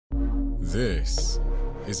This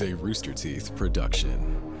is a Rooster Teeth production.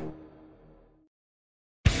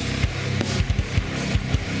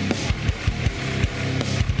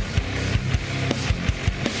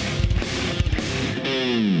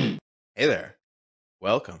 Hey there.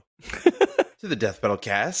 Welcome to the Death Battle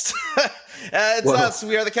cast. It's us.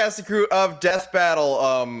 We are the cast and crew of Death Battle.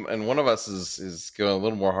 And one of us is going a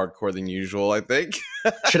little more hardcore than usual, I think.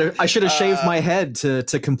 I should have shaved my head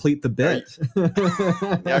to complete the bit.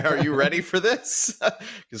 Are you ready for this?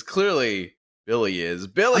 Because clearly Billy is.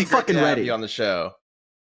 Billy, I'm fucking great to have ready. you on the show.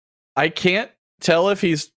 I can't tell if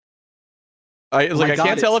he's. I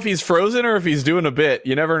can't tell if he's frozen or if he's doing a bit.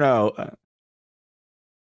 You never know.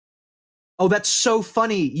 Oh, that's so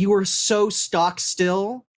funny. You were so stock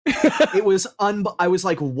still. It was I was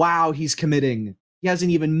like, wow, he's committing. He hasn't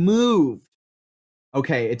even moved.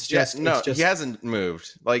 Okay, it's just he hasn't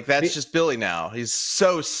moved. Like, that's just Billy now. He's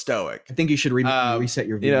so stoic. I think you should reset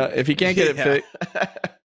your video. If he can't get it fixed.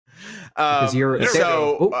 Because you're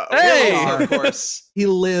hey! we, of course, he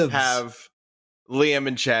lives. Have Liam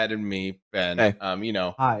and Chad and me, Ben. Hey. Hi.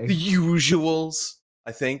 The usuals.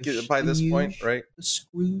 I think by this point, right? The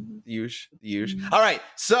The All right,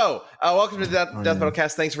 so welcome to the Death Battle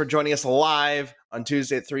Cast. Thanks for joining us live on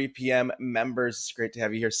Tuesday at 3 p.m. Members, it's great to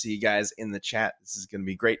have you here. See you guys in the chat. This is going to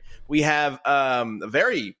be great. We have a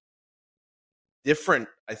very different,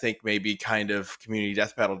 I think, maybe kind of community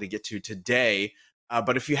death battle to get to today.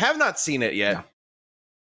 But if you have not seen it yet,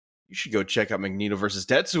 you should go check out Magneto versus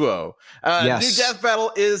Tetsuo. Yes. New death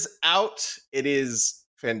battle is out. It is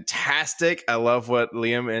fantastic. I love what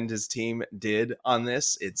Liam and his team did on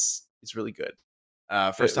this. It's really good.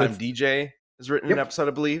 First time DJ has written an episode,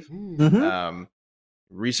 I believe. Mm-hmm.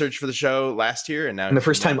 Research for the show last year, and now And the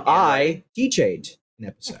first time I DJ'd an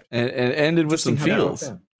episode. And ended with some Interesting how that feels.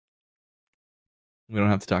 went down. We don't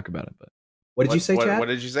have to talk about it, but What did you say, Chad? What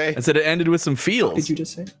did you say? I said it ended with some feels. What did you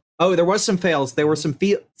just say? Oh, there was some fails. There were some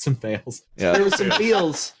fails. Yeah. There were some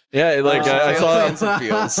feels. Yeah, I saw some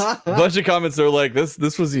feels. a bunch of comments that were like,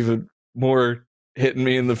 this was even more hitting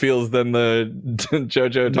me in the feels than the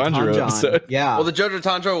JoJo Tanjiro episode. Yeah. Well, the JoJo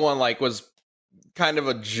Tanjiro one was kind of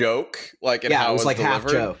a joke, in how it was like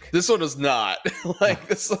delivered. half joke. This one is not.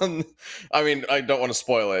 This one, I mean, I don't want to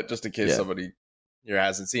spoil it just in case somebody here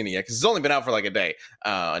hasn't seen it yet, because it's only been out for like a day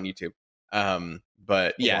on YouTube.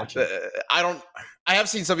 But yeah, I have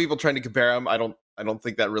seen some people trying to compare them. I don't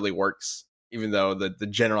think that really works, even though the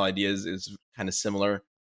general idea is kind of similar.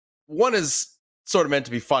 One is sort of meant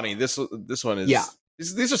to be funny. This one is. Yeah.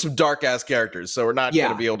 These are some dark ass characters, so we're not going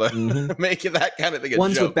to be able to make it that kind of thing.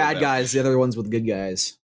 One's with bad guys, the other one's with good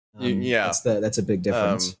guys. That's a big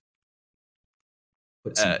difference.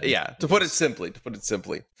 To put it simply.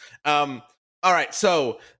 All right,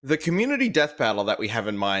 so the community death battle that we have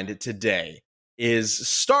in mind today is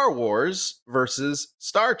Star Wars versus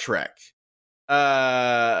Star Trek. A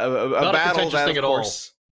battle that, of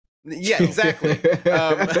course. Yeah, exactly.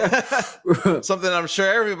 Something I'm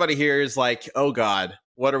sure everybody here is like, oh God,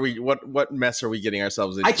 what mess are we getting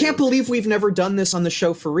ourselves into? I can't believe we've never done this on the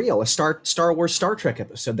show for real. A Star Wars Star Trek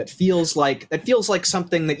episode that feels like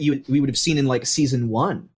something that we would have seen in like season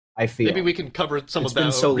 1. I feel maybe we can cover some of that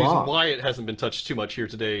reason why it hasn't been touched too much here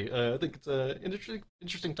today. I think it's an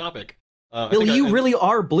interesting topic. Bill, you really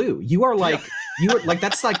are blue. You are like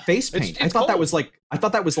that's like face paint. I thought that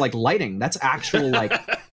was like lighting. That's actual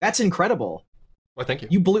that's incredible. Well, thank you.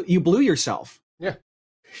 You blew yourself. Yeah.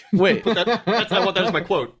 Wait, I want that as my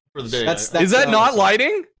quote for the day. Is that not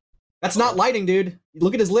lighting? That's not lighting, dude.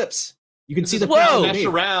 Look at his lips. You can see the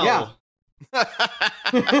natural. Yeah.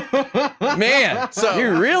 Man, so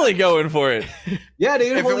you're really going for it. Yeah,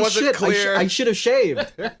 dude. If holy it wasn't shit, clear, I should have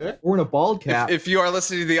shaved. We're in a bald cap. If you are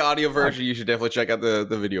listening to the audio version, you should definitely check out the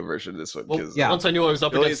video version of this one. Once I knew I was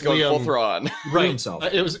up Billy's against going Liam, full Thrawn. Right? Himself.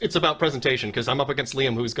 It's about presentation because I'm up against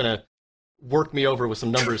Liam, who's gonna work me over with some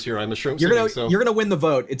numbers here. I'm a shroom. You're gonna win the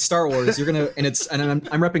vote. It's Star Wars. I'm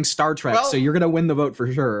repping Star Trek, so you're gonna win the vote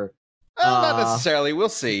for sure. Not necessarily. We'll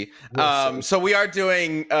see. So we are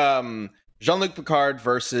doing Jean-Luc Picard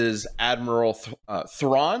versus Admiral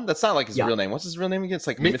Thrawn. That's not like his real name. What's his real name again? It's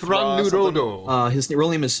like Mithran Nurodo. His real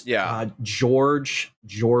name is George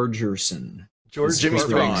Georgerson. Jimmy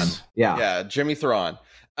Thrawn. Yeah, Jimmy Thrawn.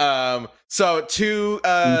 So two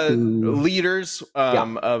leaders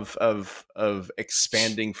of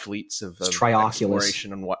expanding fleets of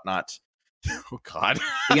exploration and whatnot. Oh God.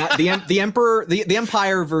 the Emperor, the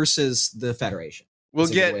Empire versus the Federation. We'll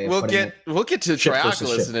get to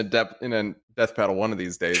Trioculus in a death battle one of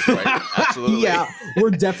these days, right? Absolutely. Yeah,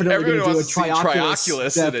 we're definitely going to do a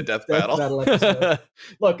Trioculus in a death battle.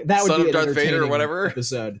 Look, that would Son be of Darth Vader or whatever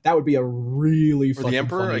episode. That would be a really or the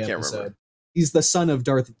Emperor. I can't episode. remember. he's the son of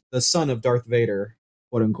Darth Vader,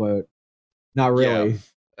 quote unquote. Not really.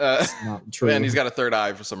 Yeah. It's not true. And he's got a third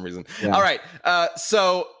eye for some reason. Yeah. All right.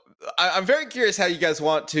 So I'm very curious how you guys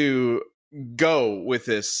want to go with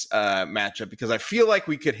this matchup, because I feel like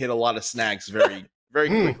we could hit a lot of snags very, very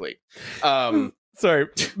quickly. Sorry,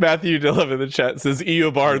 Matthew Dillon in the chat says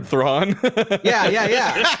Eobard Thrawn. Yeah.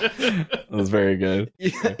 That was very good.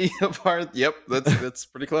 Eobard, yep, that's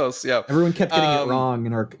pretty close. Yeah. Everyone kept getting it wrong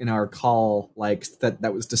in our call, like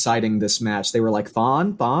that was deciding this match. They were like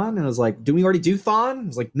Thrawn, and I was like, "Do we already do Thrawn?" I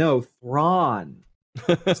was like, "No, Thrawn."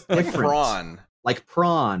 Like Thrawn. Like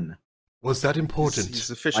prawn. Was that important?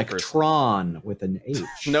 He's a fish Like person. Tron with an H.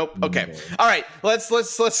 Nope. Okay. All right. Let's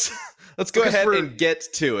go ahead and get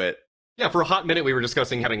to it. Yeah, for a hot minute we were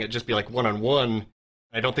discussing having it just be like one-on-one.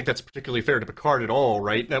 I don't think that's particularly fair to Picard at all,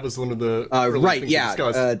 right? That was one of the right. things Yeah.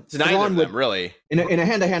 It's neither of them, really. In a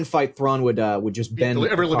hand-to-hand fight, Thrawn would just bend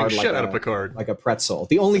ever living Picard shit out of Picard like a pretzel.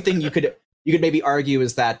 The only thing you could maybe argue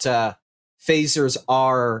is that phasers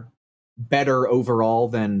are better overall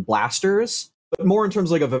than blasters, but more in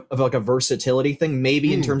terms of a versatility thing.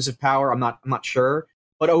 Maybe in terms of power, I'm not sure.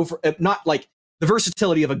 But not like the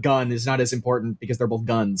versatility of a gun is not as important because they're both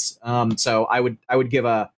guns. So I would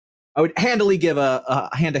handily give a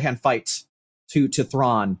hand-to-hand fight to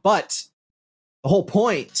Thrawn. But the whole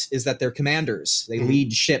point is that they're commanders. They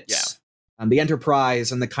lead ships. Yeah. The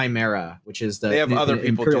Enterprise and the Chimera, which is they have other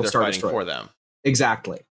people Imperial do their Star fighting Destroyer. for them.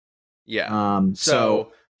 Exactly. Yeah.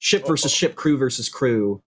 So ship versus ship, crew versus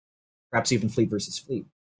crew, perhaps even fleet versus fleet.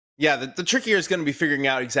 Yeah, the trick here is going to be figuring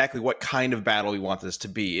out exactly what kind of battle we want this to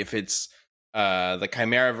be. If it's the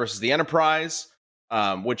Chimera versus the Enterprise,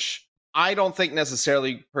 which I don't think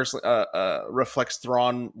necessarily personally reflects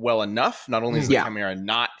Thrawn well enough. Not only is the Chimera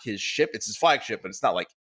not his ship, it's his flagship, but it's not like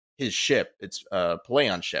his ship. It's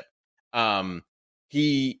Palaeon's ship.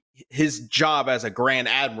 His job as a Grand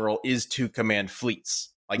Admiral is to command fleets.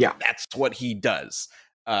 That's what he does.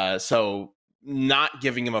 So not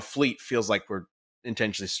giving him a fleet feels like we're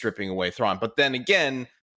intentionally stripping away Thrawn. But then again,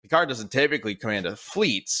 Picard doesn't typically command a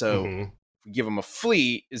fleet, so if we give him a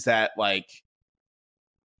fleet, is that like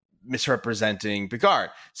misrepresenting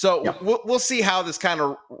Picard? So we'll see how this kind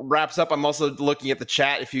of wraps up. I'm also looking at the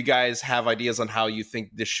chat if you guys have ideas on how you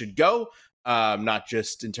think this should go, not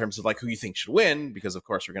just in terms of like who you think should win, because of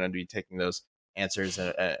course we're going to be taking those answers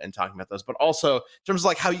and talking about those, but also in terms of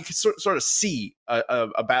like how you can sort of see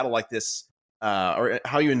a battle like this, or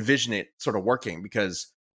how you envision it sort of working, because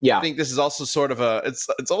I think this is also sort of it's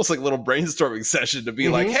almost like a little brainstorming session to be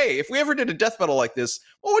like, hey, if we ever did a death battle like this,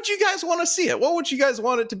 what would you guys want to see it? What would you guys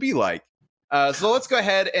want it to be like? So let's go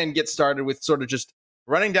ahead and get started with sort of just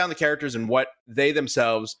running down the characters and what they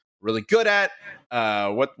themselves are really good at,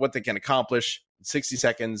 what they can accomplish in 60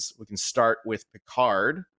 seconds. We can start with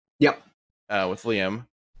Picard. Yep. With Liam.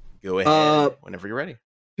 Go ahead whenever you're ready.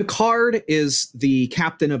 Picard is the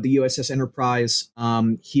captain of the USS Enterprise.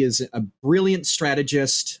 He is a brilliant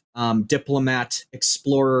strategist, diplomat,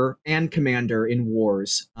 explorer, and commander in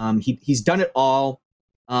wars. He's done it all.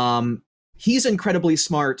 He's incredibly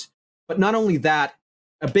smart, but not only that,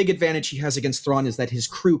 a big advantage he has against Thrawn is that his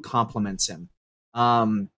crew complements him.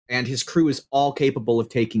 And his crew is all capable of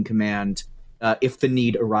taking command if the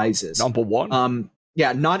need arises. Number one.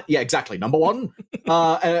 Exactly. Number one.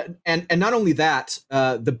 And not only that,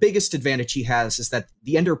 the biggest advantage he has is that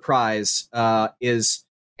the Enterprise is,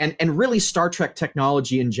 and really Star Trek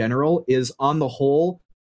technology in general is on the whole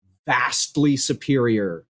vastly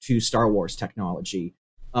superior to Star Wars technology.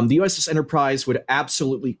 The USS Enterprise would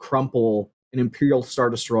absolutely crumple an Imperial Star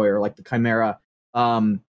Destroyer like the Chimera,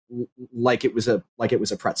 like it was a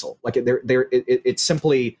pretzel. It's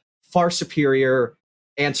simply far superior.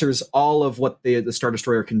 Answers all of what the Star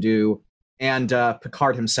Destroyer can do, and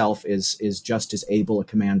Picard himself is just as able a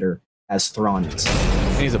commander as Thrawn is.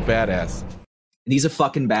 And he's a badass. And he's a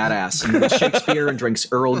fucking badass. He reads Shakespeare and drinks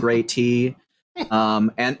Earl Grey tea.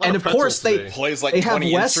 And of course they plays like they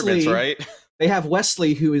 20 have instruments, right? They have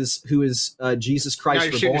Wesley, who is Jesus Christ now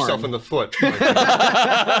you reborn. shoot yourself in the foot.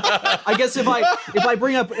 I guess if I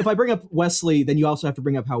bring up Wesley, then you also have to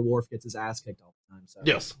bring up how Worf gets his ass kicked all the time. So,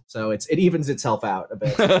 yes. So it evens itself out a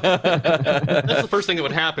bit. That's the first thing that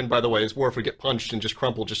would happen, by the way, is Worf would get punched and just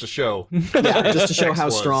crumple just to show. Yeah, just to show how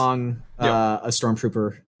strong a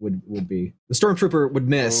stormtrooper would be. The stormtrooper would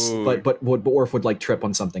miss, but Worf would like trip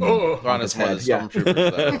on something on his head.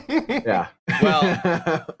 Stormtroopers, yeah.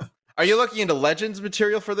 Well. Are you looking into Legends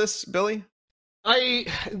material for this, Billy?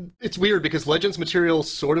 It's weird because Legends material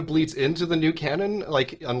sort of bleeds into the new canon,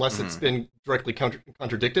 like unless it's been directly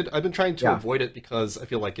contradicted. I've been trying to avoid it because I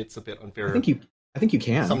feel like it's a bit unfair. I think you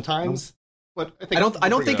can sometimes. but I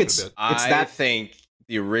don't think it's I think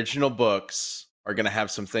the original books are going to have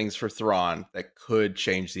some things for Thrawn that could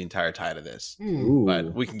change the entire tide of this. Ooh.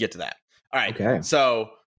 But we can get to that. All right. Okay. So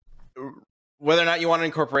whether or not you want to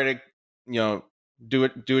incorporate it, do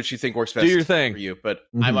what you think works best. Do your thing for you. But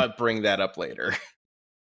I might bring that up later.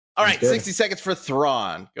 All right. 60 seconds for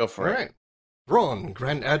Thrawn. Go for it. All right. Thrawn,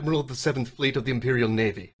 Grand Admiral of the 7th Fleet of the Imperial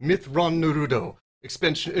Navy. Mithron Naruto,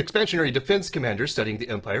 expansionary defense commander studying the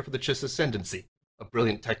Empire for the Chiss Ascendancy. A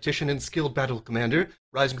brilliant tactician and skilled battle commander,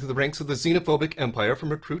 rising through the ranks of the xenophobic Empire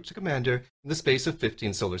from recruit to commander in the space of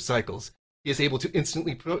 15 solar cycles. He is able to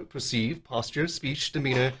instantly perceive posture, speech,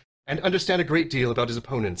 demeanor, and understand a great deal about his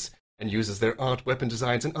opponents, and uses their art, weapon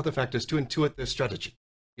designs, and other factors to intuit their strategy.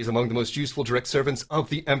 He is among the most useful direct servants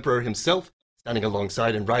of the Emperor himself, standing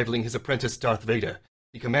alongside and rivaling his apprentice Darth Vader.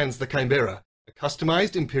 He commands the Chimera, a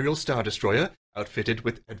customized Imperial Star Destroyer, outfitted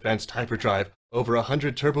with advanced hyperdrive, over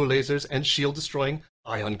 100 turbo lasers and shield-destroying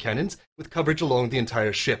ion cannons, with coverage along the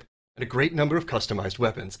entire ship, and a great number of customized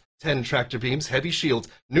weapons, 10 tractor beams, heavy shields,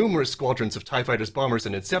 numerous squadrons of TIE fighters, bombers,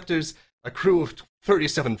 and interceptors, a crew of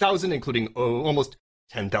 37,000, including almost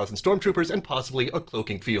 10,000 stormtroopers, and possibly a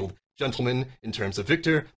cloaking field. Gentlemen, in terms of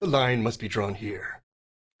Victor, the line must be drawn here.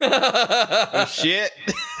 Oh, shit.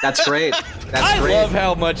 That's great. I love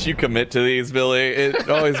how much you commit to these, Billy. It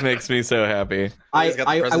always makes me so happy.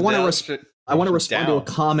 I want to respond to a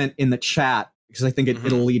comment in the chat because I think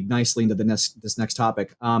it'll lead nicely into this next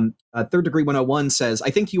topic. Third Degree 101 says, I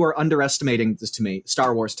think you are underestimating this to me,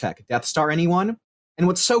 Star Wars tech. Death Star, anyone? And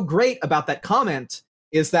what's so great about that comment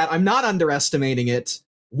is that I'm not underestimating it.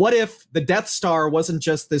 What if the Death Star wasn't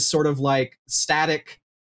just this sort of like static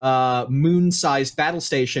moon-sized battle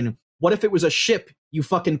station? What if it was a ship you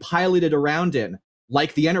fucking piloted around in,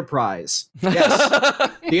 like the Enterprise?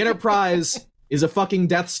 Yes, the Enterprise is a fucking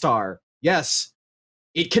Death Star. Yes,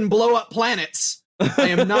 it can blow up planets. I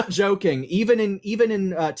am not joking. Even in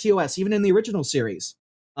TOS, even in the original series,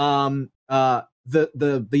 the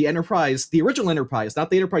Enterprise, the original Enterprise, not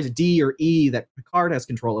the Enterprise D or E that Picard has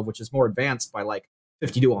control of, which is more advanced by like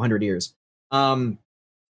 50 to 100 years.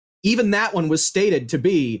 Even that one was stated to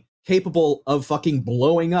be capable of fucking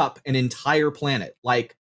blowing up an entire planet.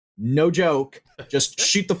 Like, no joke. Just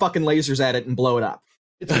shoot the fucking lasers at it and blow it up.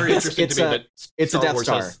 It's very interesting to me that it's Star a Death Wars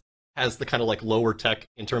Star. has the kind of like lower tech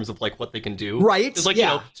in terms of like what they can do. Right. It's like,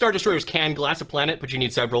 Star Destroyers can glass a planet, but you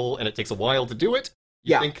need several and it takes a while to do it.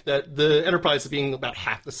 You think that the Enterprise, being about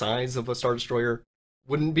half the size of a Star Destroyer,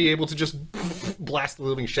 wouldn't be able to just blast the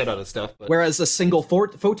living shit out of stuff. But whereas a single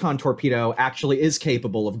photon torpedo actually is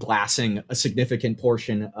capable of glassing a significant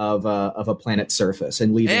portion of a planet's surface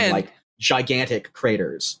and leaving like gigantic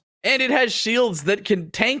craters. And it has shields that can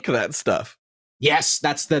tank that stuff. Yes,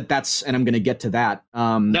 that's and I'm going to get to that.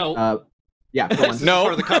 No. Yeah, go on. No.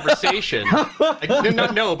 Part of the conversation.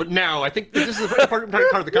 Not no, but now I think this is part of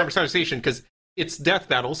the conversation because it's death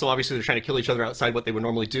battle, so obviously they're trying to kill each other outside what they would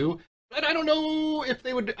normally do. But I don't know if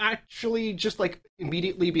they would actually just like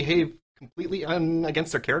immediately behave completely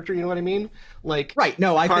against their character. You know what I mean? Like, right?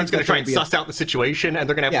 No, I think Picard's going to try and suss out the situation, and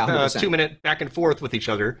they're going to have 2-minute back and forth with each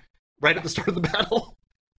other right at the start of the battle.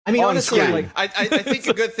 I mean, honestly, like I think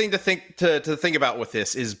a good thing to think about with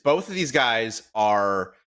this is both of these guys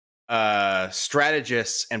are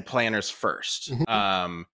strategists and planners first.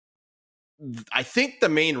 I think the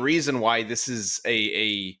main reason why this is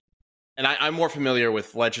and I'm more familiar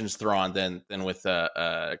with Legends Thrawn than with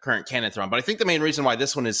current canon Thrawn, but I think the main reason why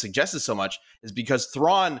this one is suggested so much is because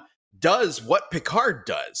Thrawn does what Picard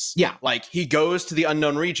does. Yeah, like he goes to the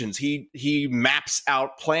unknown regions, he maps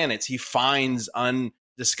out planets, he finds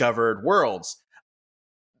undiscovered worlds.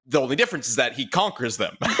 The only difference is that he conquers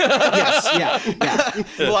them. Yes,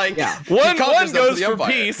 One goes for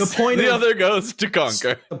peace, the other goes to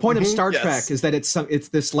conquer. The point of Star Trek is that it's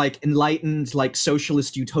this like enlightened, like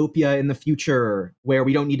socialist utopia in the future where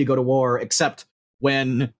we don't need to go to war except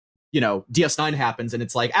when, DS9 happens and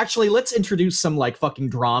it's like, actually, let's introduce some like fucking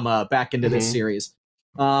drama back into this series.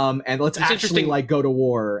 And let's actually like go to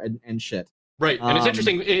war and shit. Right. And it's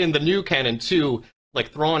interesting in the new canon too.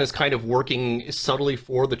 Like, Thrawn is kind of working subtly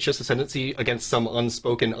for the Chiss Ascendancy against some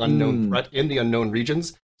unspoken, unknown threat in the unknown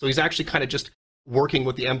regions. So he's actually kind of just working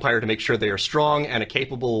with the Empire to make sure they are strong and a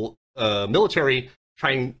capable military,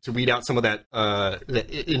 trying to weed out some of that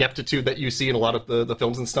ineptitude that you see in a lot of the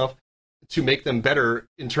films and stuff, to make them better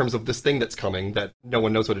in terms of this thing that's coming that no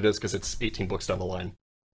one knows what it is because it's 18 books down the line.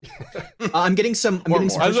 I'm getting some. I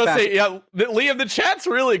was about to say, Liam, the chat's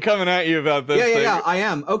really coming at you about this. Yeah. I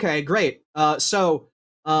am. Okay, great. So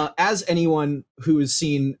as anyone who's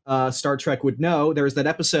seen Star Trek would know, there's that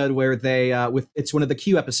episode where they, it's one of the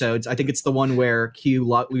Q episodes. I think it's the one where Q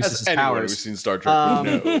loses his powers. Who's seen Star Trek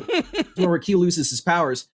would know. Where Q loses his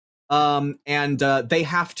powers, and they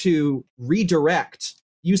have to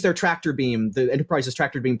use their tractor beam, the Enterprise's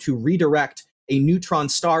tractor beam, to redirect a neutron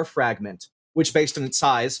star fragment, which, based on its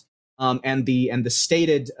size and the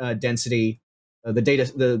stated density.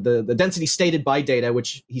 The density stated by Data,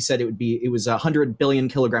 which he said it was 100 billion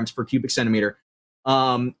kilograms per cubic centimeter,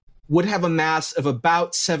 would have a mass of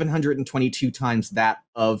about 722 times that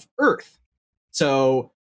of Earth.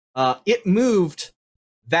 So it moved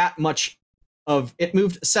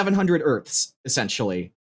 700 Earths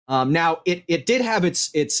essentially. Now it did have its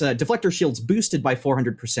deflector shields boosted by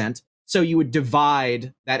 400%, so you would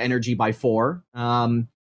divide that energy by 4,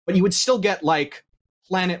 but you would still get like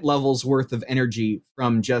planet levels worth of energy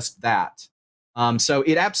from just that. So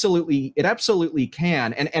it absolutely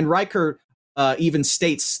can. And Riker even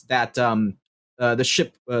states that the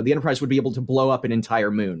ship, the Enterprise, would be able to blow up an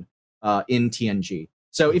entire moon in TNG.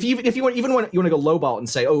 So if you want to go lowball and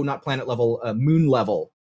say, oh, not planet level, moon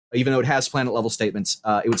level, even though it has planet level statements,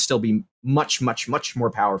 it would still be much, much, much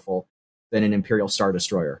more powerful than an Imperial Star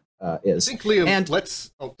Destroyer is. I think, Liam,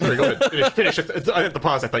 let's... Oh, sorry, go ahead. Finish. At the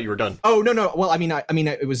pause, I thought you were done. Oh, no. Well, I mean, I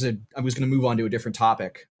was going to move on to a different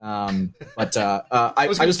topic. But I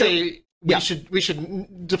was going to say... We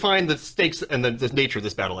should define the stakes and the nature of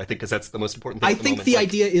this battle, I think, because that's the most important thing. I think the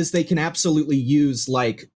idea is they can absolutely use,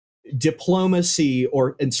 like, diplomacy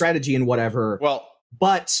and strategy and whatever. Well,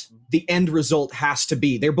 but the end result has to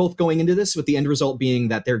be, they're both going into this with the end result being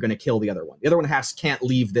that they're going to kill the other one. The other one can't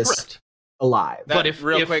leave this alive. That, but if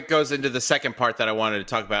quick goes into the second part that I wanted to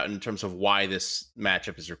talk about in terms of why this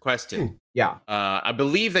matchup is requested. Yeah. I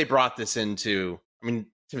believe they brought this into,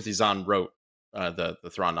 Timothy Zahn wrote the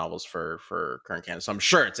Thrawn novels for current canon, so I'm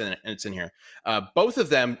sure it's in here. Both of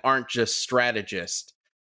them aren't just strategists.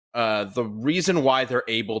 The reason why they're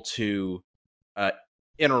able to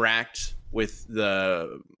interact with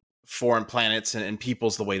the foreign planets and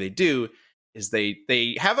peoples the way they do is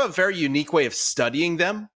they have a very unique way of studying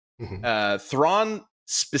them. Mm-hmm. Thrawn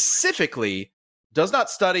specifically does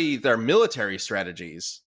not study their military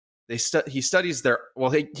strategies. He studies their,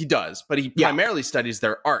 he does, but he primarily studies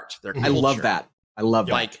their art, their culture. I love that.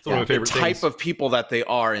 Like the type of people that they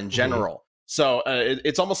are in general. Mm-hmm. So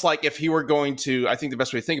it's almost like if he were going to, I think the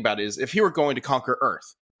best way to think about it is if he were going to conquer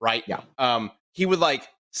Earth, right? Yeah. He would like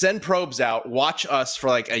send probes out, watch us for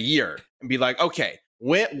like a year and be like, okay,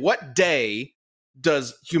 what day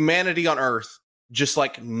does humanity on Earth just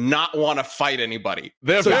like not want to fight anybody?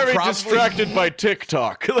 They're very distracted by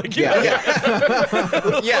TikTok. Like,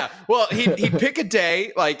 yeah. Well, he'd pick a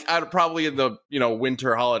day, like probably in the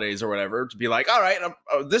winter holidays or whatever, to be like, all right,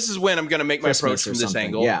 this is when I'm going to make my approach from this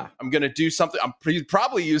angle. Yeah, I'm going to do something.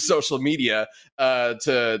 Probably use social media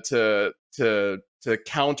to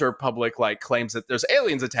counter public like claims that there's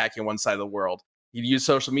aliens attacking one side of the world. He'd use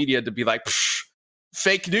social media to be like,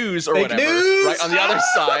 fake news or whatever, right on the other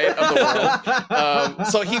side of the world.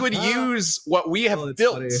 So he would use what we have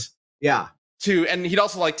built, funny. And he'd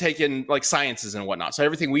also like take in like sciences and whatnot. So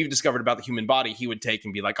everything we've discovered about the human body, he would take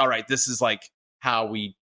and be like, all right, this is like how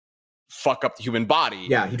we fuck up the human body.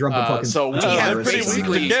 Yeah, he drummed the fucking. So we have pretty weak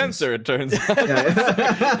to cancer, it turns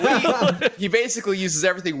out. He basically uses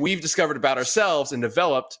everything we've discovered about ourselves and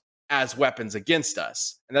developed as weapons against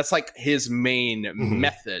us, and that's like his main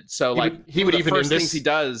method. So he would even first things he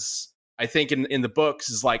does, I think, in the books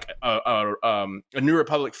is like a New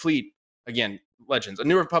Republic fleet, again, Legends, a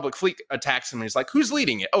New Republic fleet attacks him and he's like, who's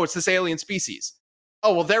leading it? Oh, it's this alien species.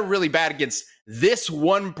 Oh, well, they're really bad against this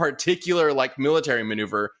one particular like military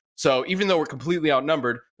maneuver, so even though we're completely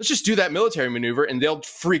outnumbered, let's just do that military maneuver and they'll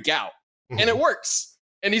freak out. And it works,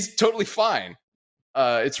 and he's totally fine.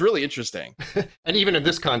 It's really interesting. And even in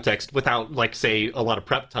this context, without, like, say, a lot of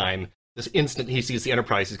prep time, this instant he sees the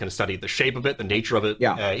Enterprise, he's going to study the shape of it, the nature of it.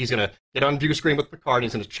 Yeah. He's going to get on view screen with Picard, and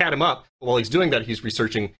he's going to chat him up. But while he's doing that, he's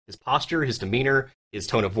researching his posture, his demeanor, his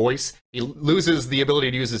tone of voice. He loses the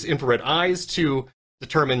ability to use his infrared eyes to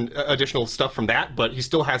determine additional stuff from that, but he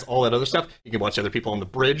still has all that other stuff. You can watch other people on the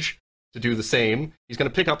bridge to do the same. He's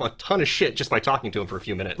going to pick up a ton of shit just by talking to him for a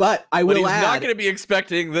few minutes. But he's not going to be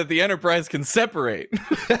expecting that the Enterprise can separate.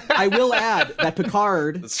 I will add that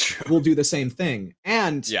Picard will do the same thing.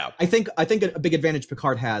 And I think a big advantage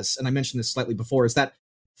Picard has, and I mentioned this slightly before, is that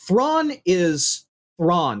Thrawn is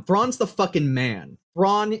Thrawn. Thrawn's the fucking man.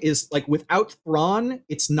 Thrawn is, like, without Thrawn,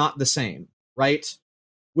 it's not the same, right?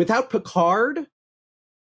 Without Picard,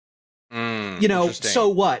 You know, so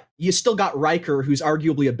what? You still got Riker, who's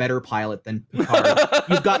arguably a better pilot than Picard.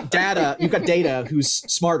 You've got Data, who's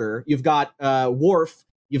smarter. You've got Worf.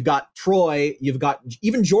 You've got Troy. You've got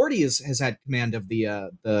even Geordi has had command of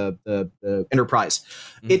the Enterprise.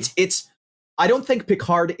 It's. I don't think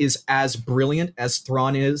Picard is as brilliant as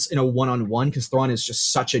Thrawn is in a one-on-one, because Thrawn is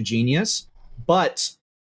just such a genius. But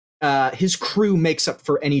his crew makes up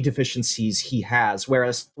for any deficiencies he has,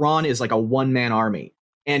 whereas Thrawn is like a one-man army.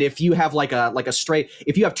 And if you have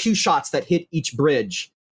if you have two shots that hit each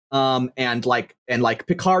bridge, and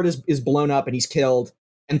Picard is blown up and he's killed,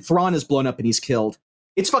 and Thrawn is blown up and he's killed,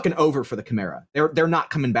 it's fucking over for the Chimera. They're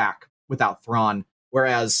not coming back without Thrawn.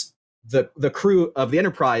 Whereas the crew of the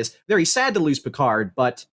Enterprise, very sad to lose Picard,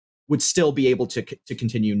 but would still be able to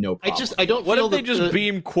continue no problem. I don't. What if they just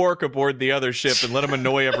beam Quark aboard the other ship and let him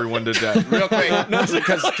annoy everyone to death? Real quick,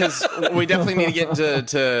 because we definitely need to get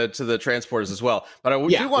to the transporters as well. But I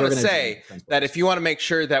do want to say that if you want to make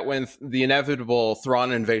sure that when the inevitable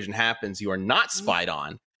Thrawn invasion happens, you are not spied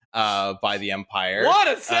on by the Empire. What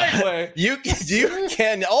a segue! You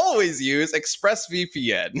can always use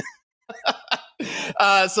ExpressVPN.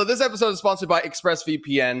 So this episode is sponsored by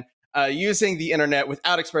ExpressVPN. Using the internet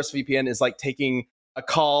without ExpressVPN is like taking a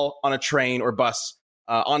call on a train or bus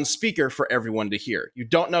on speaker for everyone to hear. You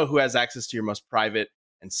don't know who has access to your most private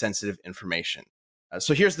and sensitive information.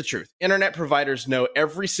 So here's the truth. Internet providers know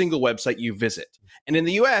every single website you visit. And in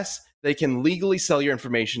the US, they can legally sell your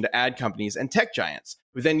information to ad companies and tech giants,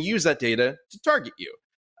 who then use that data to target you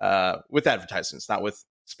with advertisements, not with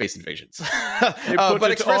space invasions. But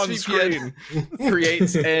ExpressVPN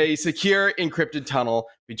creates a secure encrypted tunnel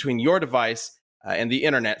between your device and the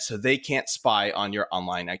internet, so they can't spy on your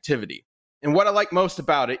online activity. And what I like most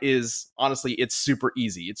about it is, honestly, it's super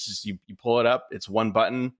easy. It's just you pull it up, it's one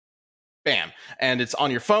button, bam. And it's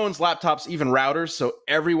on your phones, laptops, even routers, so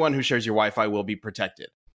everyone who shares your Wi-Fi will be protected.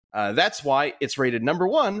 That's why it's rated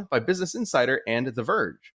 #1 by Business Insider and The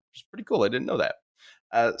Verge, which is pretty cool. I didn't know that.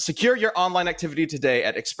 Secure your online activity today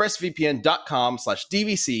at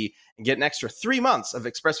expressvpn.com/DBC and get an extra 3 months of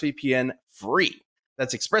ExpressVPN free.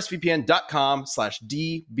 That's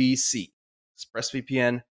expressvpn.com/DBC.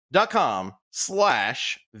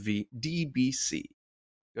 expressvpn.com/DBC.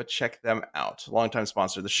 Go check them out. Longtime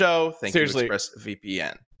sponsor of the show. Thank you,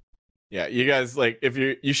 ExpressVPN. Yeah, you guys, like, if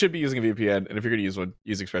you should be using a VPN, and if you're going to use one,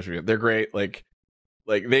 use ExpressVPN. They're great. Like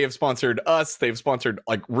they have sponsored us. They've sponsored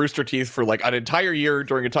like Rooster Teeth for like an entire year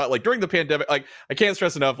during the pandemic. Like, I can't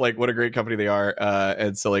stress enough like what a great company they are.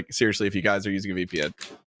 And so, like, seriously, if you guys are using a VPN,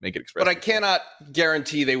 make it Express. But I cannot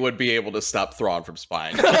guarantee they would be able to stop Thrawn from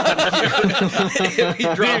spying if he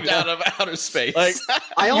dropped out of outer space. Like,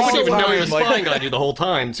 I also wouldn't even know he was spying on you the whole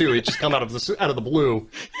time too. It just come out of the blue.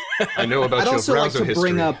 I know about your browser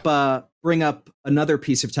history. I'd also like to bring up another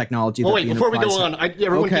piece of technology. Oh wait, before we go on,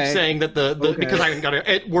 everyone keeps saying that because I haven't got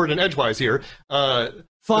a word in edgewise here. The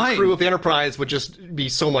crew of the Enterprise would just be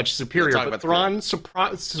so much superior. But Thrawn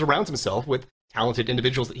surrounds himself with talented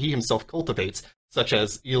individuals that he himself cultivates, such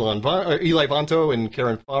as Eli Vanto and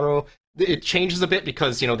Karen Farrow. It changes a bit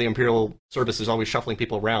because, the Imperial Service is always shuffling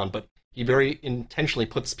people around, but he very intentionally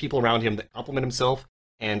puts people around him that complement himself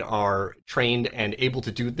and are trained and able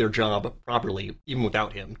to do their job properly, even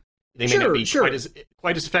without him. They may not be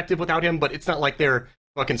quite as effective without him, but it's not like they're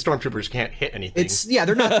fucking stormtroopers can't hit anything.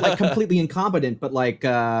 They're not like completely incompetent, but like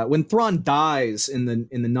when Thrawn dies in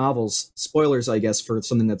the novels, spoilers I guess for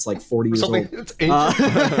something that's like 40 years old. In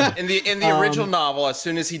the original novel, as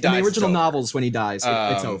soon as he dies, in the original novels, when he dies,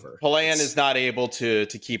 it's over. Pellaeon is not able to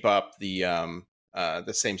keep up the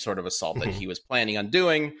same sort of assault that he was planning on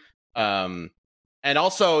doing. And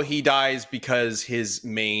also he dies because his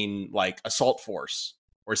main like assault force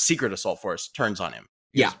or secret assault force turns on him.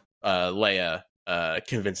 Yeah. Leia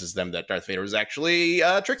convinces them that Darth Vader was actually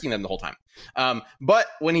tricking them the whole time. But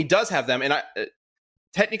when he does have them, and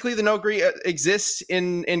technically the Noghri exists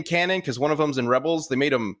in canon because one of them's in Rebels. They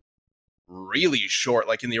made him really short.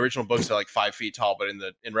 Like in the original books, they're like 5 feet tall, but in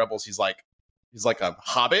Rebels, he's like a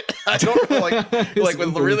hobbit. I don't know, like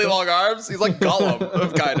with really long arms. He's like Gollum,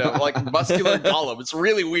 kind of like muscular Gollum. It's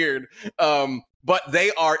really weird. But they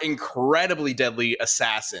are incredibly deadly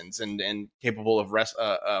assassins and capable of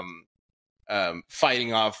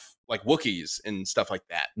fighting off like Wookiees and stuff like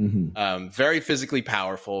that. Mm-hmm. Very physically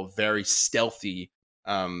powerful, very stealthy,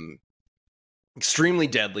 extremely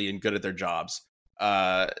deadly and good at their jobs.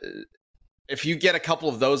 If you get a couple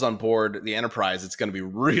of those on board the Enterprise, it's going to be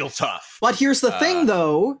real tough. But here's the thing,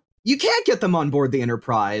 though. You can't get them on board the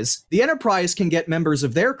Enterprise. The Enterprise can get members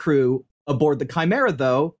of their crew aboard the Chimera,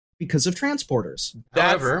 though, because of transporters.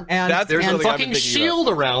 However, And there's a something I've been fucking thinking shield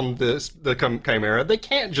around the Chimera. They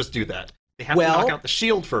can't just do that. They have to knock out the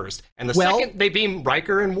shield first. And the second they beam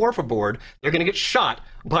Riker and Worf aboard, they're going to get shot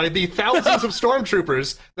by the thousands of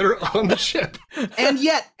stormtroopers that are on the ship. and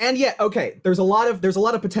yet, okay, there's a lot of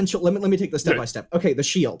potential. Let me take this step by step. Okay, the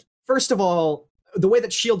shield. First of all, the way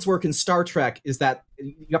that shields work in Star Trek is that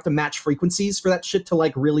you have to match frequencies for that shit to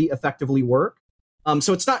like really effectively work.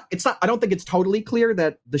 So it's not. I don't think it's totally clear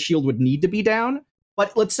that the shield would need to be down,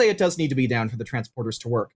 but let's say it does need to be down for the transporters to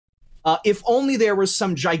work. If only there was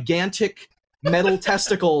some gigantic metal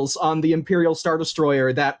testicles on the Imperial Star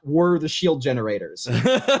Destroyer that were the shield generators.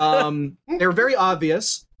 They're very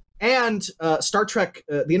obvious, and Star Trek,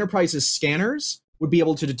 the Enterprise's scanners would be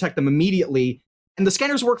able to detect them immediately, and the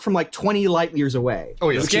scanners work from like 20 light years away. Oh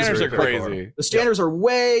yeah, The scanners are crazy. The scanners are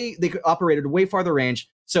they could operate at a way farther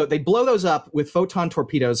range, so they blow those up with photon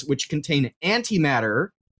torpedoes, which contain antimatter,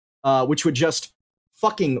 which would just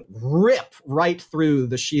fucking rip right through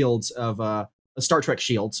the shields of Star Trek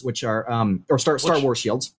shields, which are or Star Wars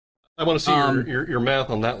shields. I want to see your math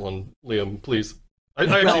on that one, Liam, please. I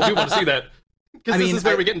actually do want to see that, because this is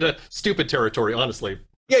where we get into stupid territory, honestly.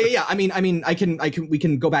 Yeah. I mean, we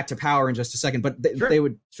can go back to power in just a second, but they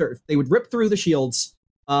would rip through the shields.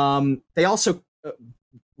 They also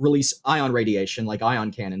release ion radiation, like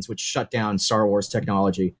ion cannons, which shut down Star Wars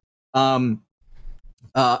technology. And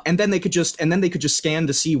then they could just scan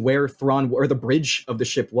to see where Thrawn, or the bridge of the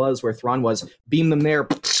ship was, where Thrawn was, beam them there,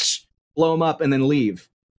 blow them up, and then leave.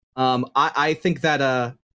 I think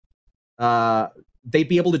that they'd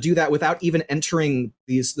be able to do that without even entering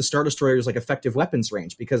the Star Destroyer's like effective weapons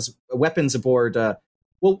range, because weapons aboard.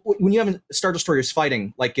 When you have Star Destroyers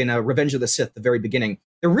fighting, like in Revenge of the Sith, the very beginning,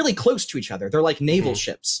 they're really close to each other. They're like naval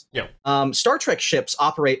ships. Yeah. Star Trek ships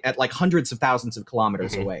operate at like hundreds of thousands of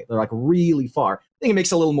kilometers away. They're like really far. I think it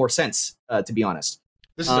makes a little more sense, to be honest.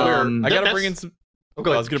 This is where I gotta bring in some. Oh,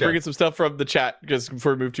 I was going to bring in some stuff from the chat just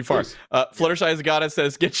before we move too far. Please. Fluttershy as a Goddess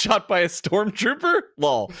says, "Get shot by a stormtrooper."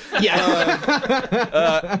 Lol.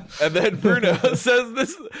 Yeah. And then Bruno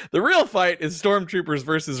says, the real fight is stormtroopers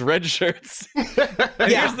versus red shirts.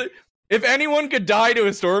 And if anyone could die to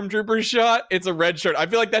a stormtrooper shot, it's a red shirt. I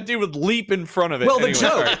feel like that dude would leap in front of it. Well,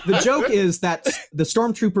 anyway. the joke is that the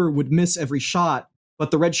stormtrooper would miss every shot,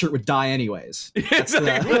 but the red shirt would die anyways. That's Find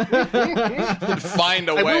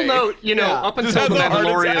a way. I will note, up until have the a heart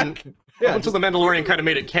Mandalorian, up until the Mandalorian kind of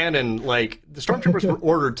made it canon, like the stormtroopers were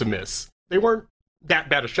ordered to miss. They weren't that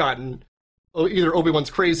bad a shot, and either Obi-Wan's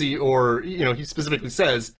crazy or he specifically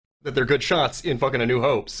says that they're good shots in fucking A New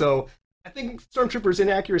Hope. So I think stormtroopers'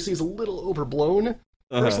 inaccuracy is a little overblown,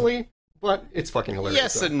 personally, but it's fucking hilarious.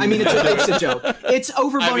 Yes, and I mean, it's a joke. It's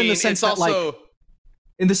overblown in the sense that also, like.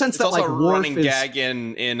 In the sense it's that also like a Worf running is, gag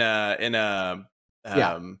in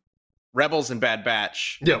Rebels and Bad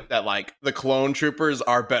Batch. Yeah. That like the clone troopers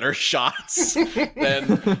are better shots than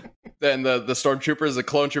the stormtroopers. The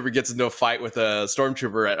clone trooper gets into a fight with a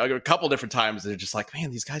stormtrooper at a couple different times. They're just like,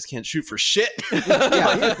 man, these guys can't shoot for shit.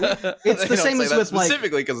 It's the same as with like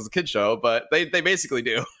specifically because it's a kid show, but they basically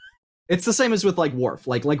do. It's the same as with like Worf.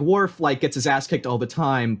 Like Worf gets his ass kicked all the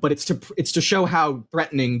time, but it's to show how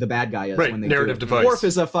threatening the bad guy is. Right, when they narrative do it. device. Worf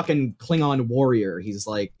is a fucking Klingon warrior. He has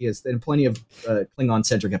in plenty of Klingon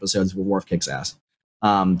centric episodes where Worf kicks ass.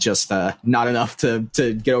 Just not enough to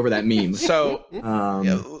get over that meme. So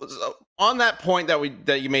on that point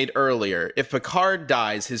that you made earlier, if Picard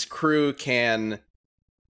dies, his crew can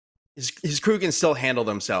still handle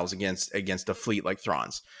themselves against a fleet like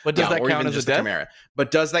Thrawn's. But does that or count even as a just the death? Chimera. But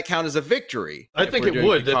does that count as a victory? I if think we're it doing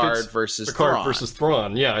would. Picard if it's versus Picard Thrawn. versus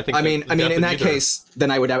Thrawn. Yeah, I think. I mean, in that case, then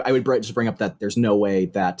I would just bring up that there's no way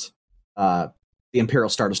that the Imperial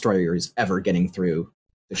Star Destroyer is ever getting through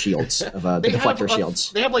the shields of the deflector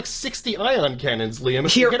shields. They have like 60 ion cannons, Liam.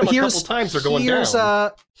 If you hit them a couple times, they're going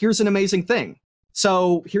down. Here's an amazing thing.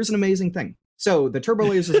 So the turbo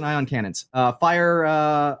lasers and ion cannons fire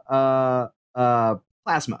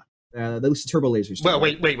plasma. Those turbo lasers. Well,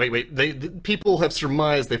 wait. People have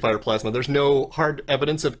surmised they fire plasma. There's no hard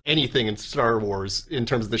evidence of anything in Star Wars in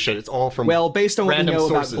terms of this shit. It's all from based on what we know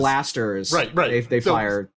sources. about blasters. Right. They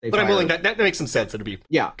fire. But I'm willing that makes some sense. It'd be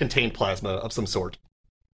Yeah. contained plasma of some sort.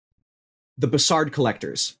 The Bessard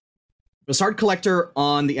collectors. Bessard collector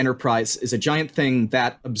on the Enterprise is a giant thing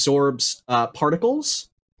that absorbs particles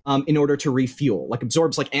in order to refuel. Like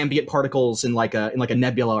absorbs like ambient particles in like a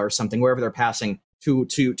nebula or something wherever they're passing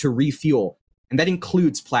to refuel, and that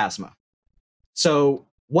includes plasma. So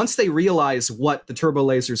once they realize what the turbo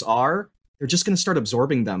lasers are, they're just going to start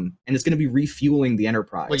absorbing them, and it's going to be refueling the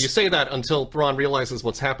Enterprise. Well, you say that until Thrawn realizes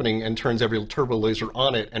what's happening and turns every turbo laser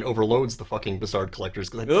on it and overloads the fucking Bessard collectors,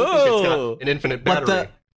 because I don't think it's got an infinite battery.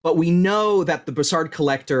 But we know that the Bessard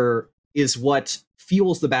collector is what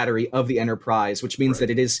fuels the battery of the Enterprise, which means that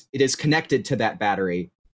it is connected to that battery.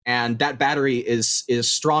 And that battery is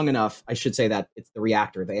strong enough. I should say that it's the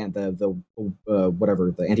reactor, the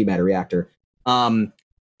antimatter reactor,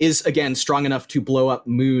 is again strong enough to blow up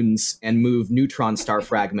moons and move neutron star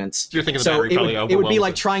fragments. So you're thinking the battery probably it would be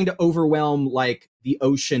like trying to overwhelm like the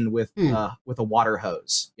ocean with a water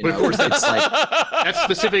hose. But of course, it's like that's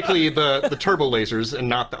specifically the turbo lasers and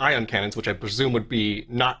not the ion cannons, which I presume would be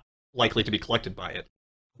not likely to be collected by it.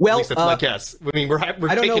 Well, at least that's my guess. I mean, we're I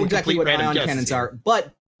don't know exactly what ion cannons are,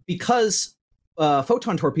 but because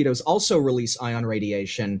photon torpedoes also release ion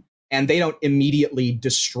radiation, and they don't immediately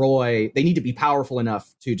destroy, they need to be powerful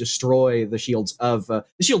enough to destroy the shields of, the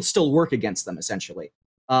shields still work against them, essentially.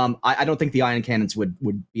 I don't think the ion cannons would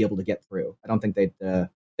be able to get through. I don't think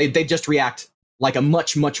they'd just react like a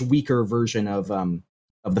much, much weaker version of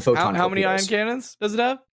the photon How many ion cannons does it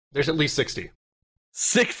have? There's at least 60.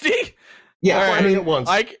 60? Yeah, I mean, at once.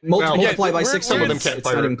 Multiply by 6. Some of them can't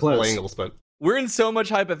fire at all angles, but we're in so much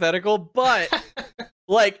hypothetical, but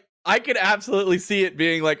like I could absolutely see it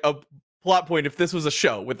being like a plot point if this was a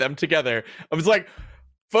show with them together. I was like,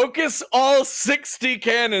 focus all 60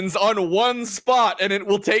 cannons on one spot and it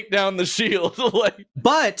will take down the shield. Like,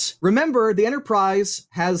 but remember, the Enterprise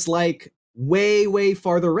has like way, way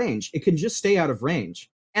farther range. It can just stay out of range.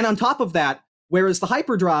 And on top of that, whereas the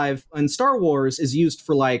hyperdrive in Star Wars is used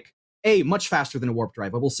for like much faster than a warp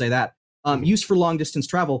drive, I will say that. Used for long distance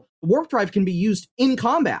travel, the warp drive can be used in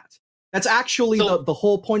combat. That's actually the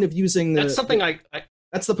whole point of using that's something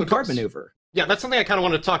that's the Picard maneuver. Yeah, that's something I kind of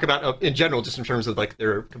want to talk about in general, just in terms of like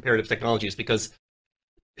their comparative technologies, because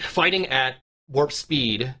fighting at warp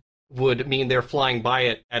speed would mean they're flying by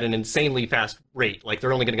it at an insanely fast rate. Like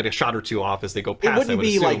they're only going to get a shot or two off as they go past. It wouldn't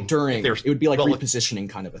be like during. It would be like repositioning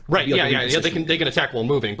kind of a thing. Right? Yeah. They can attack while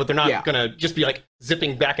moving, but they're not going to just be like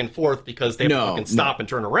zipping back and forth because they have to fucking stop and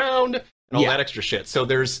turn around and all that extra shit. So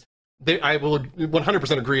I will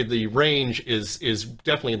 100% agree. The range is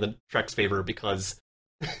definitely in the Trek's favor because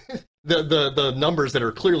the numbers that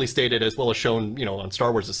are clearly stated as well as shown, on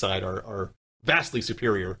Star Wars' side are vastly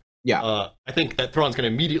superior. Yeah. I think that Thrawn's going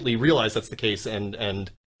to immediately realize that's the case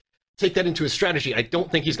and take that into his strategy. I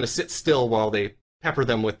don't think he's going to sit still while they pepper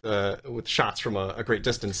them with shots from a great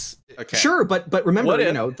distance. Okay. Sure, but remember,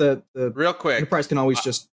 the real quick, Enterprise can always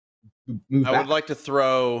just move back. I would like to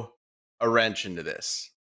throw a wrench into this.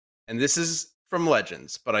 And this is from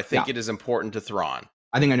Legends, but I think it is important to Thrawn.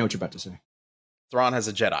 I think I know what you're about to say. Thrawn has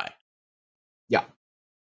a Jedi. Yeah.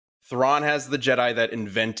 Thrawn has the Jedi that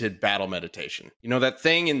invented battle meditation. You know that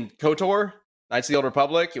thing in KOTOR, Knights of the Old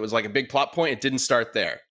Republic? It was like a big plot point. It didn't start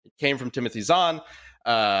there. It came from Timothy Zahn.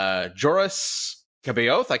 Joruus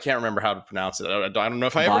C'baoth, I can't remember how to pronounce it. I don't know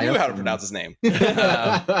if I ever knew how to pronounce his name.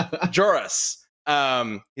 Joruus.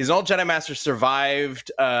 He's an old Jedi Master,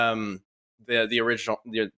 survived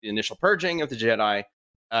the initial purging of the Jedi,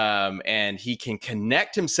 and he can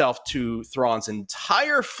connect himself to Thrawn's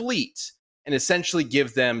entire fleet and essentially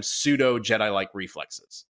give them pseudo Jedi-like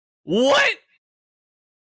reflexes. What?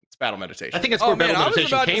 It's battle meditation. I think it's where battle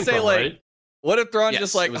meditation came from, right? What if Thrawn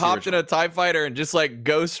just like hopped in a TIE fighter and just like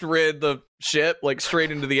ghost rid the ship like straight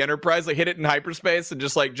into the Enterprise, like hit it in hyperspace and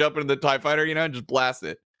just like jump into the TIE fighter, and just blast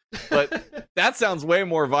it? But that sounds way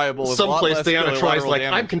more viable. Someplace the Enterprise like,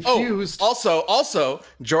 I'm confused. Also,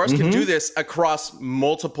 Joruus can do this across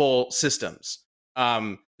multiple systems.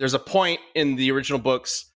 There's a point in the original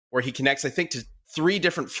books where he connects, I think, to 3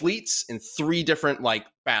 different fleets in 3 different like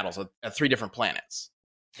battles at 3 different planets.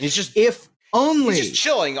 And he's just he's just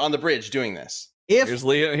chilling on the bridge doing this. Here's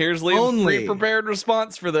Liam's pre-prepared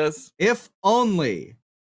response for this. If only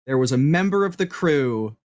there was a member of the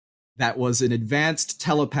crew that was an advanced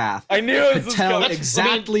telepath. I knew it could tell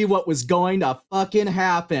exactly what was going to fucking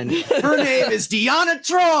happen. Her name is Deanna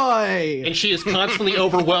Troi, and she is constantly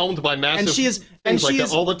overwhelmed by massive and things like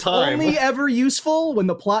that all the time. Only ever useful when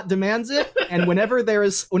the plot demands it, and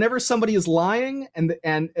whenever somebody is lying and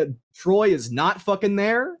Troi is not fucking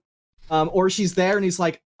there, or she's there and he's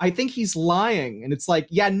like, I think he's lying, and it's like,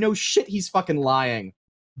 yeah, no shit, he's fucking lying.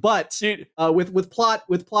 But with plot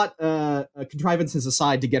contrivances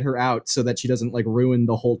aside to get her out so that she doesn't like ruin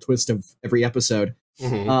the whole twist of every episode,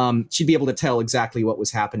 she'd be able to tell exactly what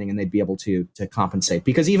was happening, and they'd be able to compensate.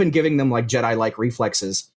 Because even giving them like Jedi-like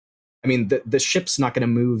reflexes, I mean, the ship's not going to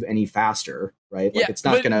move any faster. right? Like, Yeah, it's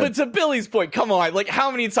not gonna. But to Billy's point, come on, like how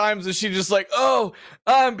many times is she just like, oh,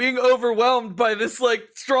 I'm being overwhelmed by this like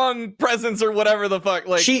strong presence or whatever the fuck?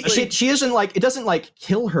 Like she isn't like, it doesn't like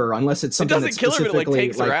kill her unless it's something. It doesn't kill her, but it like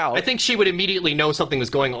takes her out. I think she would immediately know something was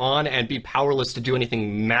going on and be powerless to do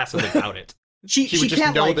anything massive about it. She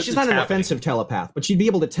can't, like, she's not an offensive telepath, but she'd be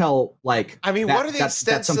able to tell, like, I mean, what are the extents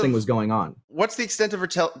that something was going on? What's the extent of her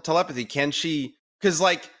telepathy? Can she? Because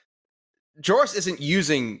like, Joruus isn't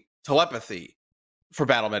using telepathy for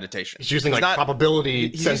battle meditation. He's using like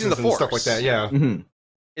probability senses and stuff like that. Yeah, mm-hmm.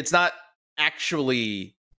 It's not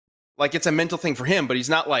actually like, it's a mental thing for him, but he's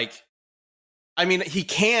not like. I mean, he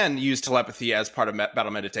can use telepathy as part of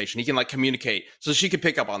battle meditation. He can like communicate, so she could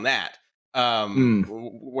pick up on that.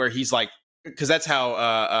 Where he's like. Because that's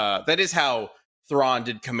how that is how Thrawn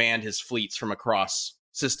did command his fleets from across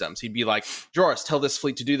systems. He'd be like, Joruus, tell this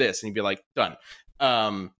fleet to do this, and he'd be like, done.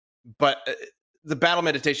 But the battle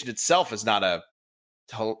meditation itself is not a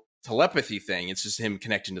telepathy thing. It's just him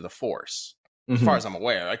connecting to the Force, as far as I'm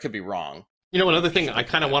aware. I could be wrong. You know, another thing I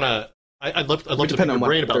kind of want to, I'd love to pick your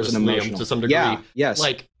brain about this, Liam, to some degree. Yeah, yes.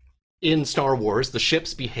 Like, in Star Wars, the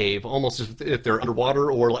ships behave almost as if they're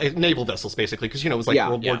underwater or like naval vessels, basically, because, you know, it was like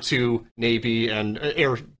World War II Navy and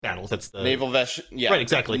air battles. That's the naval vessels. Yeah, right,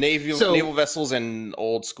 exactly. Naval vessels and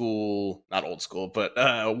old school, not old school, but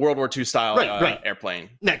World War II style airplane.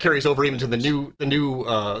 And that carries over even to the new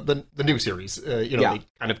series. You know, they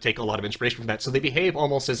kind of take a lot of inspiration from that. So they behave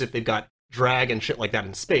almost as if they've got drag and shit like that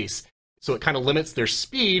in space. So it kind of limits their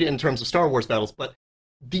speed in terms of Star Wars battles. But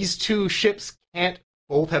these two ships can't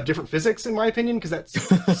both have different physics, in my opinion, because that's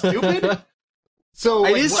stupid. So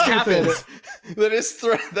it is stupid.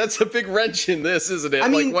 That's a big wrench in this, isn't it? I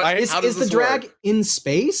mean, like, is the drag in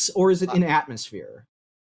space or is it in atmosphere?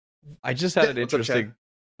 I just had an interesting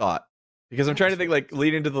thought, because I'm trying to think, like,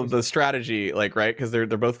 lead into the strategy, like, right? Because they're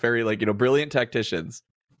both very, like, you know, brilliant tacticians.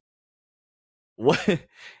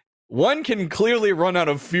 One can clearly run out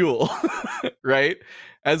of fuel, right?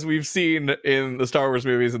 As we've seen in the Star Wars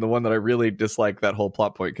movies, and the one that I really dislike that whole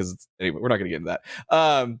plot point, because anyway, we're not going to get into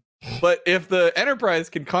that. But if the Enterprise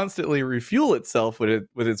can constantly refuel itself with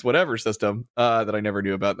its whatever system that I never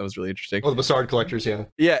knew about, that was really interesting. Oh, the Bessard collectors, yeah.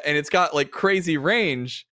 Yeah, and it's got like crazy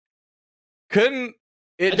range. Couldn't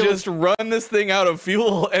it just run this thing out of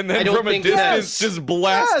fuel and then from a distance just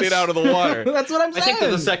blast it out of the water? That's what I'm saying. I think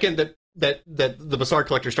that the second that the Bessard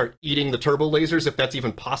collectors start eating the turbo lasers, if that's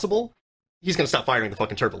even possible, he's going to stop firing the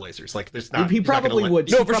fucking turbo lasers. Like, there's not. He probably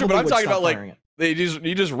would. No, for sure. But I'm talking about like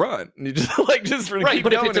you just run. You just like right.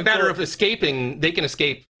 But if it's a matter of escaping, they can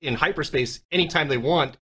escape in hyperspace anytime they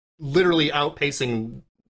want, literally outpacing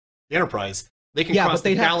the Enterprise. They can cross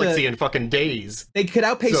the galaxy in fucking days. They could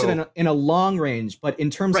outpace it in a long range, but in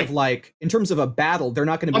terms of a battle, they're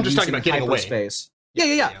not going to be. I'm just talking about getting hyperspace.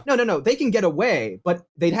 Yeah. No. They can get away, but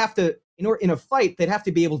they'd have to, in a fight, they'd have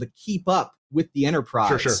to be able to keep up with the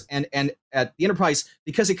Enterprise. Sure. And at the Enterprise,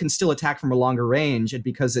 because it can still attack from a longer range, and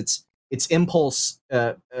because its impulse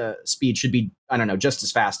speed should be, I don't know, just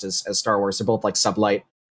as fast as Star Wars. They're both like sublight.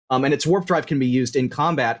 And its warp drive can be used in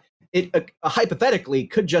combat. It hypothetically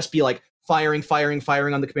could just be like firing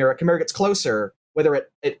on the Chimera. Chimera gets closer, whether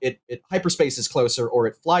it hyperspace is closer or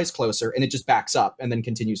it flies closer, and it just backs up and then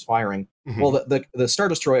continues firing. Mm-hmm. Well, the Star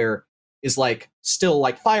Destroyer is like still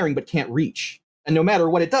like firing but can't reach. And no matter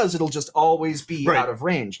what it does, it'll just always be out of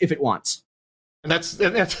range if it wants. And that's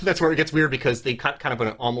where it gets weird, because they got kind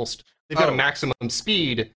of they've got a maximum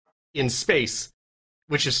speed in space,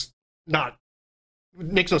 which is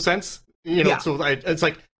makes no sense. You know, so it's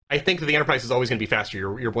like, I think that the Enterprise is always going to be faster.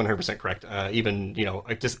 You're 100% correct. Even, you know,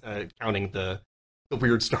 just counting the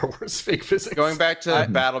weird Star Wars fake physics. Going back to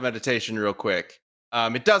battle meditation real quick,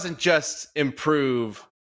 it doesn't just improve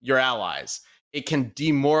your allies. It can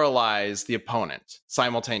demoralize the opponent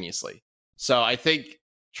simultaneously. So I think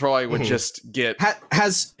Troy would just get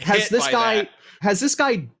has this guy.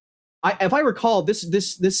 If I recall,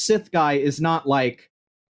 this Sith guy is not like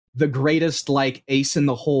the greatest like ace in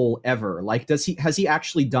the hole ever. Like, has he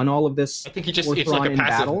actually done all of this? I think it's like a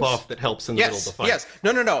passive buff that helps in the middle of the fight. Yes.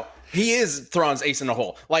 No. He is Thrawn's ace in the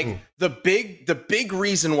hole. Like the big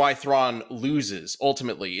reason why Thrawn loses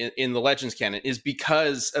ultimately in the Legends canon is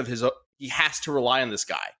because of he has to rely on this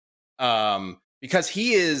guy. Because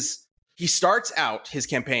he starts out his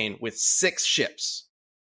campaign with 6 ships,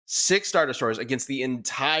 6 Star Destroyers against the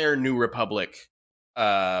entire New Republic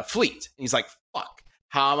fleet. And he's like, fuck,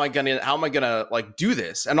 how am I gonna like do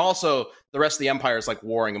this? And also the rest of the Empire is like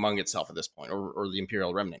warring among itself at this point, or the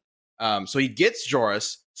Imperial Remnant. So he gets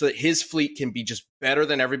Joruus so that his fleet can be just better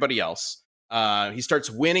than everybody else. He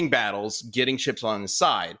starts winning battles, getting ships on his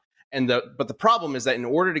side. But the problem is that in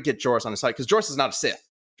order to get Joruus on his side, because Joruus is not a Sith,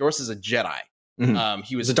 Joruus is a Jedi. Mhm.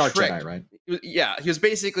 He was He's a dark tricked. Jedi, right? He was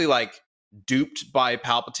basically like duped by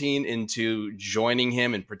Palpatine into joining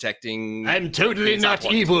him and protecting. I'm totally It's not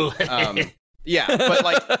not evil. Yeah, but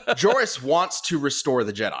like Joruus wants to restore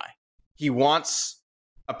the Jedi. He wants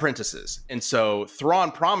apprentices, and so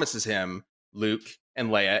Thrawn promises him Luke and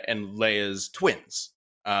Leia's twins,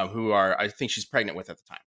 who I think she's pregnant with at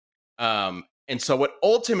the time. And so what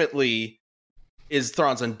ultimately is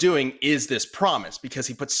Thrawn's undoing is this promise, because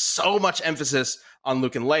he puts so much emphasis on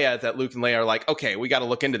Luke and Leia that Luke and Leia are like, okay, we got to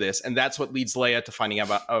look into this. And that's what leads Leia to finding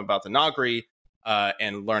out about the Nagri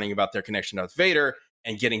and learning about their connection to Darth Vader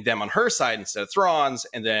and getting them on her side instead of Thrawn's.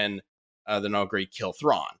 And then the Nagri kill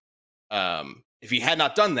Thrawn. If he had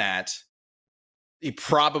not done that, he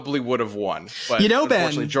probably would have won. But Ben,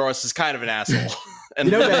 unfortunately, Joruus is kind of an asshole. And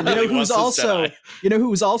Ben, really who's wants this also Jedi.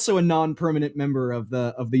 who's also a non-permanent member of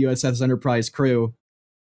the USS Enterprise crew?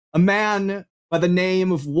 A man by the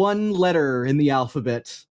name of one letter in the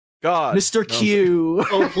alphabet, God, Mr. Q.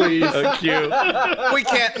 Oh, please. Q. We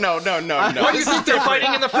can't. No. Why do you think they're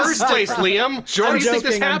fighting in the first place, Liam? How do you think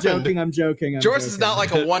this happened? I'm joking. Joruus is not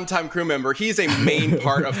like a one-time crew member. He's a main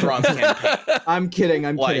part of Thrawn's campaign. I'm kidding.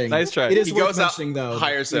 Like, kidding. Nice try. It is He worth goes out, mentioning, though.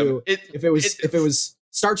 hires Q, him. if it was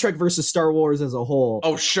Star Trek versus Star Wars as a whole,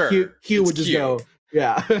 Oh, sure. Q would It's just Q. go,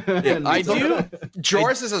 yeah. And I do.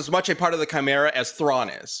 Joruus is as much a part of the Chimera as Thrawn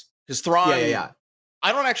is. Because Thrawn, Yeah.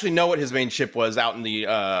 I don't actually know what his main ship was out in the.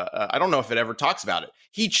 I don't know if it ever talks about it.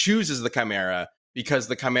 He chooses the Chimera because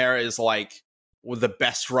the Chimera is like the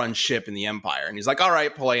best run ship in the Empire, and he's like, "All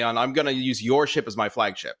right, Palaeon, I'm gonna use your ship as my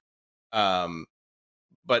flagship."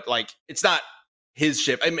 But like, it's not his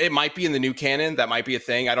ship. It might be in the new canon. That might be a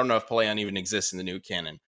thing. I don't know if Palaeon even exists in the new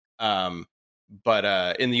canon.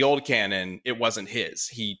 But in the old canon, it wasn't his.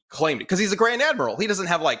 He claimed it because he's a Grand Admiral. He doesn't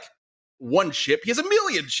have like one ship. He has a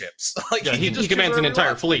million ships. Like Yeah, he just commands an chooses entire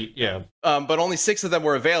whatever fleet. Yeah. he wants. But only 6 of them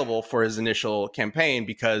were available for his initial campaign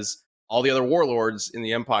because all the other warlords in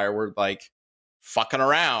the Empire were like fucking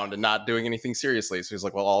around and not doing anything seriously. So he's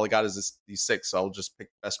like, well, all I got is these 6, so I'll just pick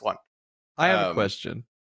the best one. I have a question.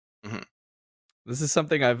 Mhm. This is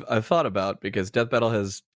something I've thought about because Death Battle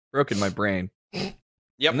has broken my brain. Yep.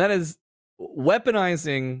 And that is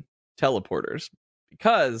weaponizing teleporters,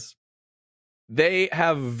 because they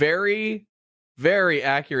have very, very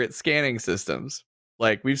accurate scanning systems.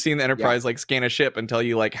 Like, we've seen the Enterprise like scan a ship and tell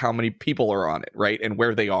you like how many people are on it, right? And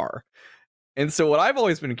where they are. And so what I've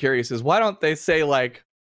always been curious is, why don't they say, like,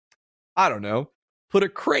 I don't know, put a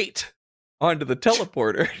crate onto the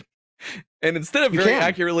teleporter? And instead of very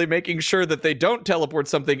accurately making sure that they don't teleport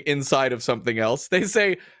something inside of something else, they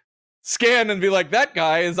say scan and be like, that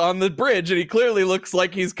guy is on the bridge and he clearly looks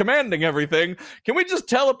like he's commanding everything. Can we just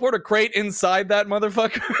teleport a crate inside that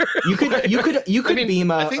motherfucker? You could beam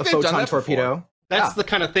I a think they've done photon that torpedo. That's the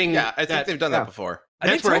kind of thing. Yeah, I think they've done that before. They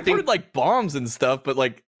That's where I teleported think. like bombs and stuff, but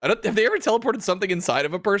like, have they ever teleported something inside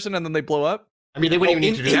of a person and then they blow up? I mean, they wouldn't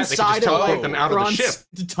even need to do that. They could just teleport them out of the ship.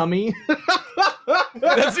 Tummy.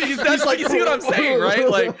 That's like, you see what I'm saying, right?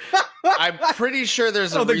 Like, I'm pretty sure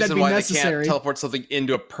there's a don't think that'd reason be why necessary. they can't teleport something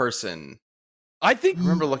into a person. I think I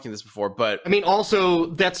remember looking at this before, but I mean, also,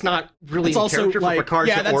 that's not really It's in also, character like- for Picard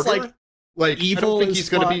yeah, to that's, order. Like, I evil don't think as he's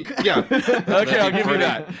going to be. fuck. Yeah. okay, I'll give you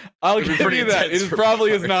that. I'll It'd be give pretty you that. It intense is for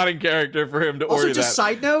probably is Picard. not in character for him to Also, order just that.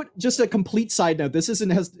 side note, just a complete side note. This isn't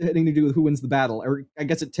has anything to do with who wins the battle, or I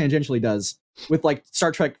guess it tangentially does. With like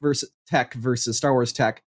Star Trek versus tech versus Star Wars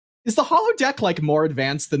tech, is the holodeck like more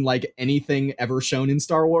advanced than like anything ever shown in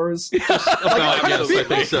Star Wars? Yes, I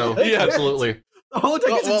think so. Yeah. Absolutely. The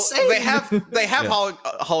holodeck is insane. they have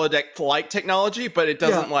holodeck like technology, but it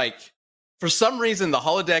doesn't like. For some reason, the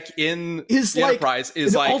holodeck in Is the like Enterprise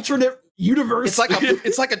is an like alternate universe.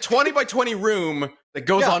 it's like a 20 by 20 room that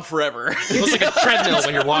goes on forever. It looks like a treadmill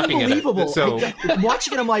when you're walking in unbelievable. it. So, I'm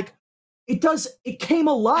watching it, I'm like, it came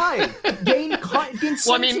alive. It gained well,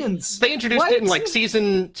 I mean, sentience. they introduced it in like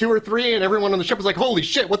season 2 or 3, and everyone on the ship was like, "Holy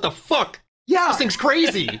shit, what the fuck? Yeah, This thing's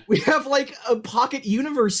crazy." we have like a pocket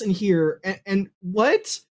universe in here, and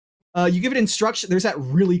what? You give it instruction. There's that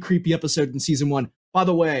really creepy episode in season 1. By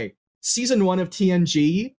the way, season 1 of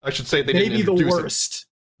TNG, I should say they didn't maybe the introduce it. worst.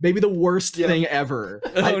 Maybe the worst thing ever.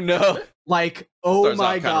 Oh no. Like, oh Starts my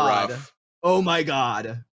off kinda god. rough. Oh my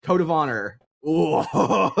god. Code of honor. Ooh.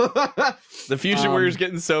 The Fusion Warrior's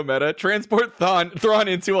getting so meta. Transport Thrawn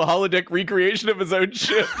into a holodeck recreation of his own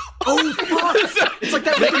ship. Oh fuck! It's like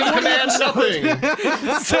that. They can command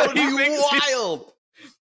nothing. So That'd he be thinks wild.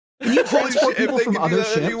 Can you Holy transport shit, if people they from could do other that,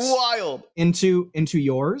 that'd be ships wild. into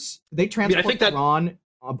yours? Did they transport think that- Thrawn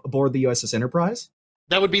aboard the USS Enterprise?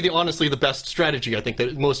 That would be honestly the best strategy. I think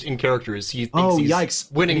that most in character is he thinks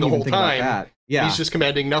yikes. winning the whole time. Yeah. He's just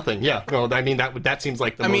commanding nothing. Yeah. No, I mean that seems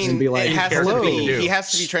like the most. be like, it has hello. he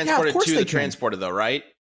has to be transported to the can. transporter, though, right?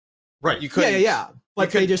 Right. You could. Yeah.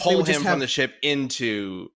 But you could pull would him have... from the ship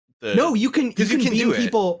into the. No, you can beam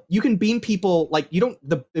people. You can beam people like you don't.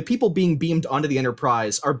 The people being beamed onto the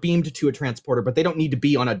Enterprise are beamed to a transporter, but they don't need to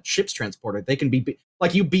be on a ship's transporter. They can be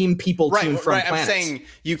like you beam people to and from planets. I'm saying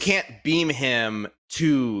you can't beam him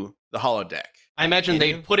to the holodeck. I imagine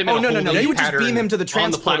they put him in no. You would just beam him to the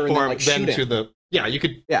transporter on the platform, and then to the you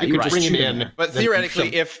could bring him in. But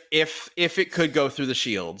theoretically, if it could go through the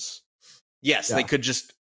shields, yes, they could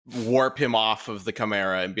just warp him off of the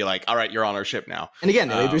Chimera and be like, all right, you're on our ship now. And again,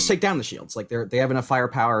 they just take down the shields. Like they have enough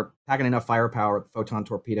firepower, packing enough firepower with photon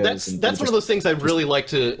torpedoes. That's one of those things I'd really like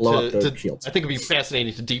to blow up the shields. I think it'd be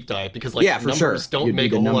fascinating to deep dive because numbers don't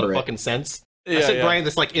make a whole lot of fucking sense. I sent Brian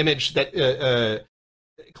this image that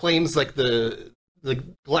claims the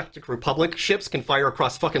Galactic Republic ships can fire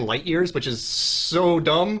across fucking light years, which is so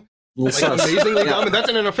dumb. Amazingly dumb, and that's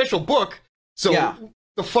in an official book. So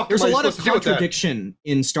the fuck there's am I a lot of supposed to do with that? contradiction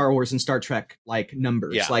in Star Wars and Star Trek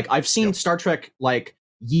numbers. Yeah. Like I've seen Star Trek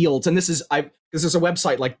yields, and this is there's a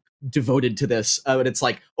website devoted to this, but it's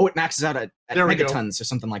it maxes out at megatons or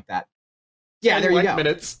something like that. Yeah, there you go.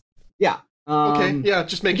 Minutes. Yeah. Okay. Yeah,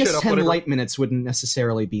 just make shit up. 10 whatever. light minutes wouldn't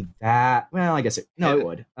necessarily be that. Well, I guess it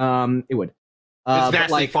would. It would. It's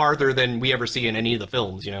vastly farther than we ever see in any of the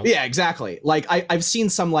films, you know? Yeah, exactly. I've seen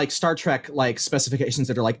some Star Trek specifications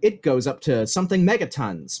that are it goes up to something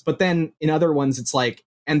megatons, but then in other ones it's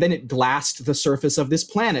and then it glassed the surface of this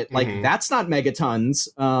planet. That's not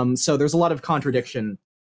megatons. So there's a lot of contradiction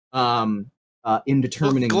in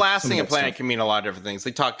determining. Glassing a planet can mean a lot of different things.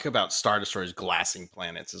 They talk about Star Destroyers glassing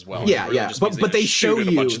planets as well. Yeah, really but they show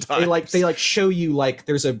you they show you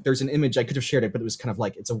there's an image. I could have shared it, but it was kind of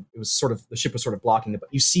it was sort of the ship was sort of blocking it. But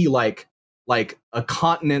you see like a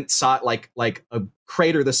continent like a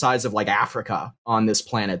crater the size of Africa on this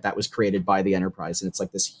planet that was created by the Enterprise, and it's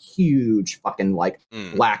this huge fucking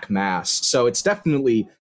black mass. So it's definitely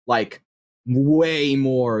way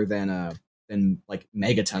more than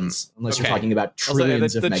megatons, unless you're talking about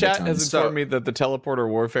trillions of megatons. The chat has informed me that the teleporter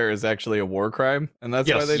warfare is actually a war crime, and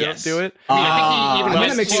that's why they don't do it. I mean, I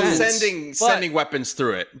think he even sending weapons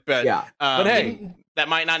through it, but but hey, that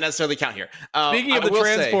might not necessarily count here. Speaking of the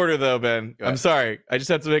transporter, though, Ben, I'm sorry, I just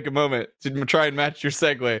have to make a moment to try and match your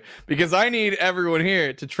segue because I need everyone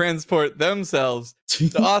here to transport themselves to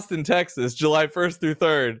Austin, Texas, July 1st through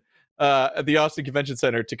 3rd, at the Austin Convention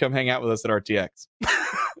Center to come hang out with us at RTX.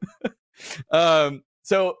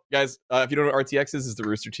 So guys, if you don't know what RTX is the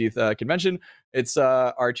Rooster Teeth convention. It's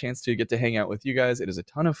our chance to get to hang out with you guys. It is a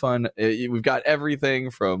ton of fun. We've got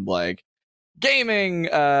everything from gaming,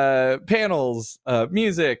 panels,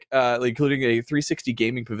 music, including a 360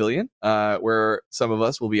 gaming pavilion, where some of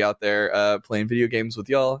us will be out there playing video games with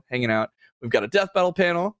y'all, hanging out. We've got a death battle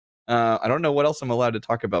panel. I don't know what else I'm allowed to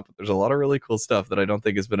talk about, but there's a lot of really cool stuff that I don't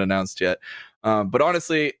think has been announced yet. But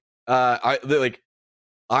honestly,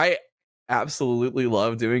 I absolutely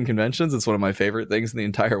love doing conventions. It's one of my favorite things in the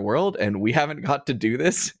entire world, and we haven't got to do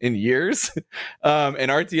this in years. And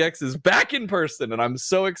RTX is back in person, and I'm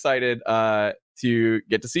so excited to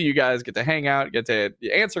get to see you guys, get to hang out, get to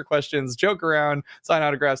answer questions, joke around, sign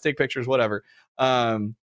autographs, take pictures, whatever.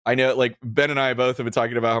 I know Ben and I both have been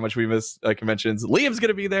talking about how much we miss conventions. Liam's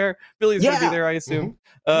gonna be there, Billy's gonna be there, I assume.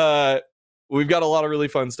 We've got a lot of really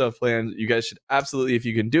fun stuff planned. You guys should absolutely, if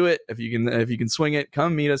you can do it, if you can swing it,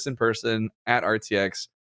 come meet us in person at RTX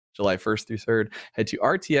July 1st through 3rd. Head to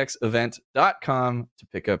rtxevent.com to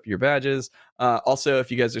pick up your badges. Also,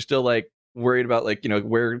 if you guys are still worried about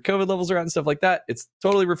where COVID levels are at and stuff like that, it's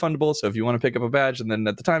totally refundable. So if you want to pick up a badge and then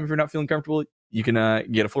at the time, if you're not feeling comfortable, you can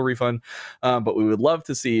get a full refund. But we would love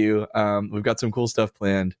to see you. We've got some cool stuff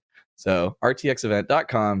planned. So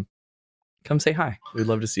rtxevent.com, come say hi. We'd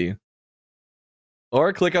love to see you.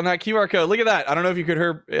 Or click on that QR code. Look at that. I don't know if you could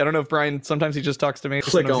hear. I don't know if Brian, sometimes he just talks to me.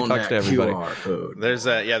 Click on that everybody. QR code. There's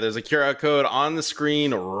a QR code on the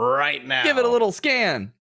screen right now. Give it a little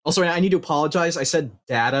scan. Also, I need to apologize. I said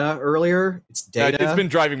data earlier. It's data. It's been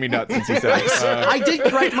driving me nuts since you said it. I did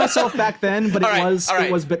correct myself back then, but it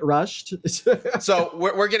was a bit rushed. So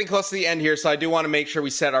we're getting close to the end here, so I do want to make sure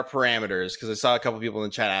we set our parameters because I saw a couple people in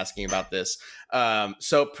the chat asking about this.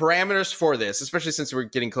 So parameters for this, especially since we're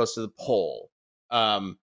getting close to the poll.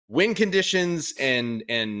 Win conditions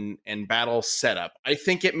and battle setup. I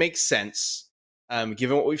think it makes sense,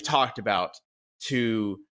 given what we've talked about,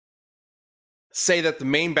 to say that the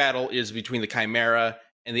main battle is between the Chimera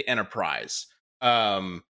and the Enterprise.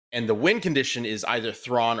 And the win condition is either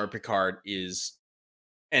Thrawn or Picard is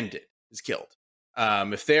ended, is killed.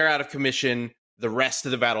 If they're out of commission, the rest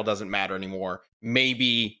of the battle doesn't matter anymore.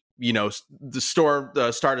 Maybe, the Star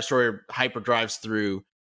Destroyer hyperdrives through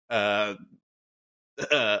holdo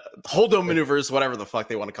maneuvers, whatever the fuck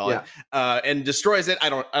they want to call it, and destroys it. I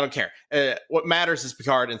don't care. What matters is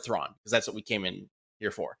Picard and Thrawn, because that's what we came in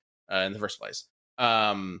here for in the first place.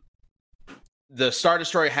 The Star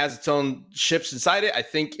Destroyer has its own ships inside it. I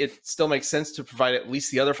think it still makes sense to provide at least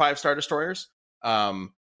the other 5 Star Destroyers,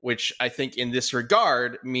 which I think in this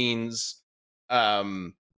regard means,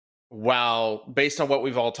 while based on what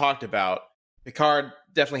we've all talked about, Picard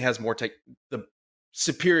definitely has more the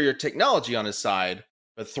superior technology on his side,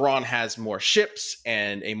 but Thrawn has more ships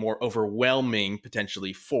and a more overwhelming,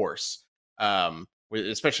 potentially, force,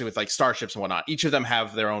 especially with like starships and whatnot. Each of them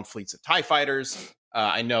have their own fleets of TIE fighters.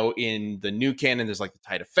 I know in the new canon, there's like the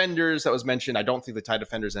TIE Defenders that was mentioned. I don't think the TIE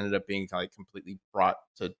Defenders ended up being like completely brought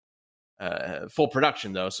to full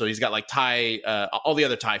production, though. So he's got like all the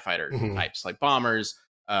other TIE fighter types, like bombers,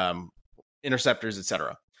 interceptors,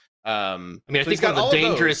 etc. I think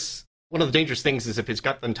one of the dangerous things is if he's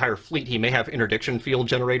got the entire fleet, he may have interdiction field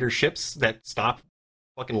generator ships that stop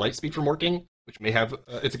fucking light speed from working, which may have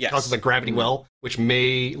causes a gravity well, which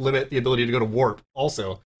may limit the ability to go to warp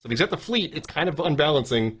also. So if he's got the fleet, it's kind of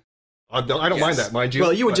unbalancing. I don't mind that, mind you.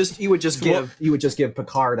 Well, you would just give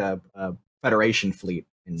Picard a Federation fleet.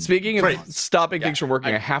 Speaking of stopping things from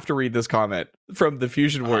working, I have to read this comment from the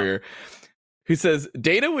Fusion Warrior, who says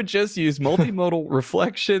Data would just use multimodal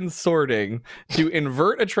reflection sorting to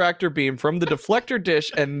invert a tractor beam from the deflector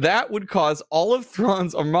dish, and that would cause all of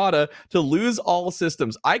Thrawn's armada to lose all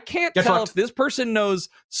systems. I can't tell if this person knows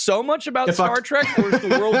so much about Star Trek or is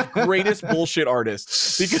the world's greatest bullshit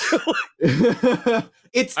artist. Because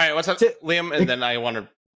it's all right. What's up, Liam? And then I want to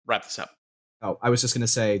wrap this up. Oh, I was just going to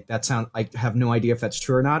say I have no idea if that's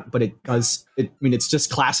true or not, but it does. It's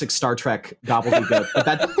just classic Star Trek gobbledygook. But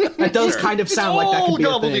that does kind of sound like that could be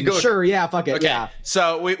a thing. Sure, yeah, fuck it. Okay. Yeah.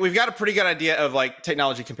 So we've got a pretty good idea of like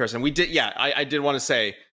technology comparison. We did, I did want to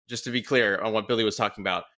say, just to be clear on what Billy was talking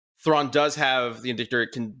about, Thrawn does have the Indictor.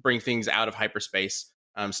 It can bring things out of hyperspace,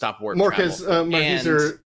 stop warp travel. Marcus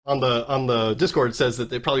on the Discord says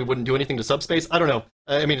that they probably wouldn't do anything to subspace. I don't know.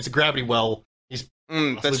 It's a gravity well.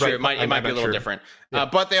 That's true. It might be a little different. Yeah.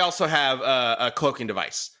 But they also have a cloaking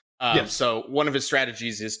device. So one of his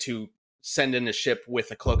strategies is to send in a ship with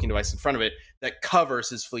a cloaking device in front of it that covers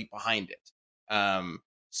his fleet behind it.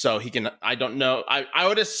 So he can, I don't know. I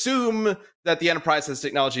would assume that the Enterprise has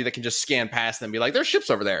technology that can just scan past them and be like, there's ships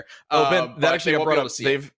over there. Ben, that actually got brought up.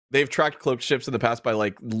 They've tracked cloaked ships in the past by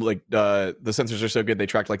like the sensors are so good they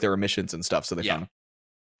tracked like their emissions and stuff. So they found them.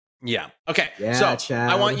 Yeah. Okay. Yeah, so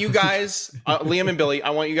I want you guys, Liam and Billy,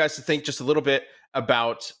 I want you guys to think just a little bit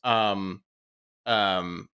about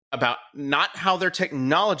not how their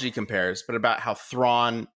technology compares, but about how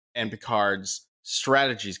Thrawn and Picard's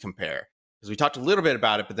strategies compare. Because we talked a little bit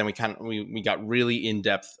about it, but then we got really in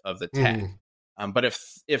depth of the tech. But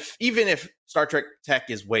if even if Star Trek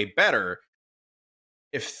tech is way better,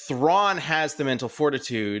 if Thrawn has the mental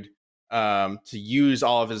fortitude to use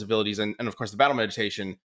all of his abilities and of course the battle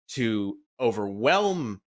meditation to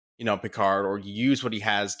overwhelm, Picard, or use what he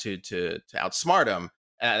has to outsmart him,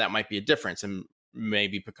 that might be a difference, and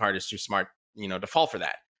maybe Picard is too smart, to fall for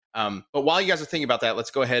that. But while you guys are thinking about that,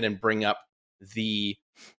 let's go ahead and bring up the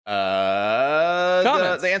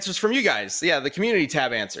answers from you guys. Yeah, the community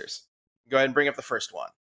tab answers. Go ahead and bring up the first one.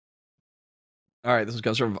 All right, this one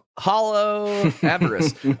comes from Hollow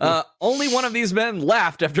Avarice. Only one of these men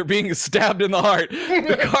laughed after being stabbed in the heart.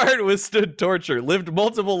 Picard withstood torture, lived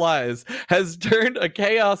multiple lives, has turned a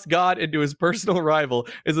chaos god into his personal rival,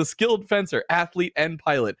 is a skilled fencer, athlete, and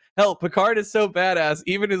pilot. Hell, Picard is so badass,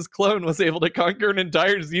 even his clone was able to conquer an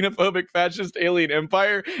entire xenophobic fascist alien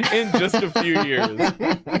empire in just a few years.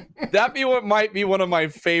 That might be one of my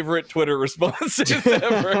favorite Twitter responses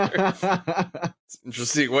ever.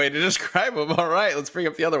 Interesting way to describe him. All right, let's bring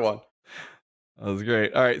up the other one. That was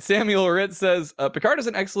great. All right, Samuel Ritz says, Picard is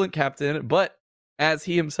an excellent captain, but as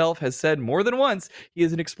he himself has said more than once, he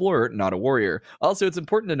is an explorer, not a warrior. Also, it's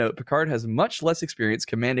important to note Picard has much less experience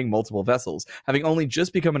commanding multiple vessels, having only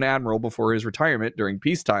just become an admiral before his retirement during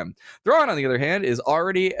peacetime. Thrawn, on the other hand, is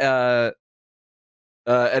already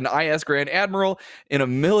an IS Grand Admiral in a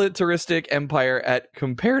militaristic empire at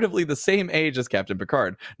comparatively the same age as Captain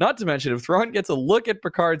Picard. Not to mention, if Thrawn gets a look at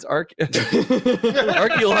Picard's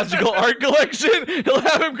archaeological art collection, he'll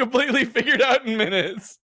have him completely figured out in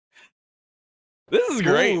minutes. This is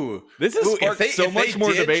great. This has sparked so much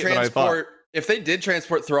more debate than I thought. If they did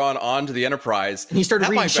transport Thrawn onto the Enterprise, and he started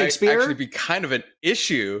reading Shakespeare, actually be kind of an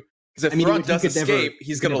issue. Because if Thrawn does escape,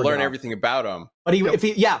 he's going to learn everything about him. But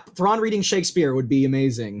Thrawn reading Shakespeare would be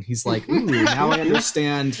amazing. He's like, ooh, now I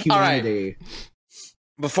understand humanity. Right.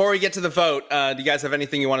 Before we get to the vote, do you guys have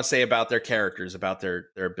anything you want to say about their characters, about their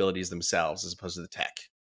abilities themselves, as opposed to the tech?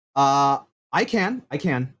 I can.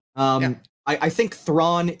 I think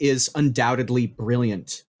Thrawn is undoubtedly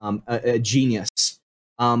brilliant, a genius.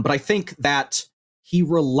 But I think that he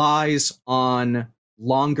relies on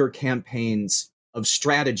longer campaigns of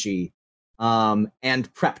strategy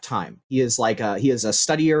and prep time. He is a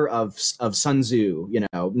studier of Sun Tzu,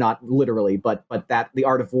 not literally, but that the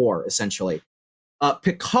art of war, essentially.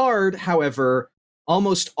 Picard, however,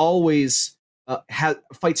 almost always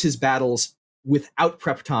fights his battles without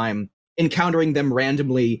prep time, encountering them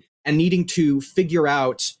randomly and needing to figure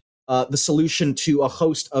out the solution to a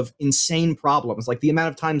host of insane problems, like the amount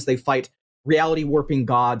of times they fight reality warping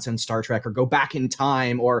gods in Star Trek, or go back in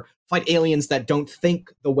time, or fight aliens that don't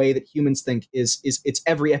think the way that humans think. It's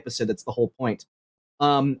every episode. It's the whole point.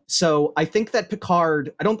 So I think that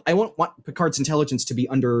Picard, I won't want Picard's intelligence to be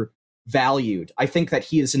undervalued. I think that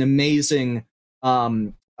he is an amazing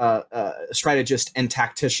strategist and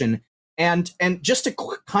tactician. And just to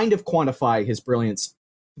kind of quantify his brilliance,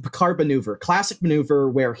 Picard maneuver, classic maneuver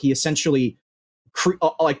where he essentially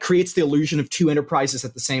creates the illusion of two enterprises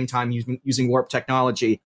at the same time using warp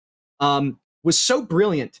technology, was so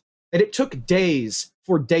brilliant that it took days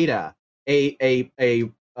for Data, an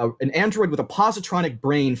android with a positronic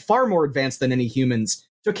brain far more advanced than any humans,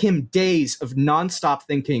 took him days of nonstop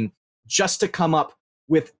thinking just to come up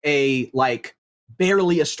with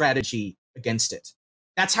barely a strategy against it.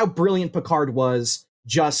 That's how brilliant Picard was.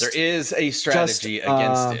 There is a strategy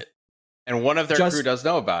against it, and one of their crew does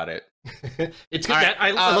know about it. It's good. Right. I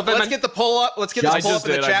love that. Let's get the poll up. Let's get this poll up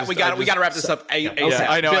in the chat. We got to wrap this up. I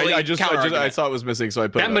know. I saw it was missing, so I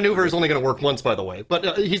put that maneuver is only going to work once, by the way.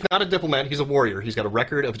 But he's not a diplomat. He's a warrior. He's got a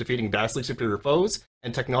record of defeating vastly superior foes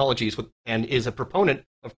and technologies, and is a proponent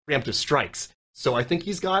of preemptive strikes. So I think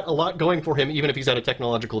he's got a lot going for him, even if he's at a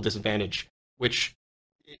technological disadvantage, which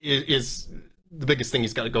is the biggest thing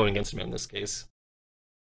he's got going against him in this case.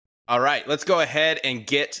 All right, let's go ahead and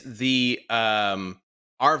get the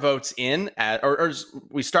our votes in, or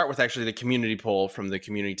we start with actually the community poll from the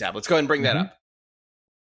community tab. Let's go ahead and bring that up.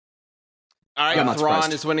 All right,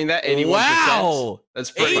 Thrawn is winning that 81%. Wow,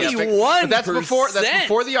 that's pretty 81%. But that's before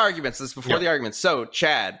the arguments. The arguments. So,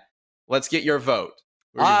 Chad, let's get your vote.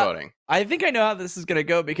 Where are you voting? I think I know how this is going to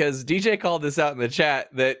go, because DJ called this out in the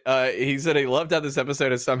chat that he said he loved how this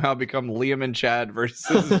episode has somehow become Liam and Chad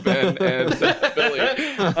versus Ben and Billy.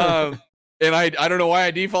 And I don't know why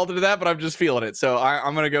I defaulted to that, but I'm just feeling it. So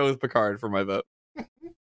I'm going to go with Picard for my vote.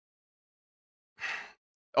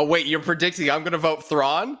 Oh, wait, you're predicting I'm going to vote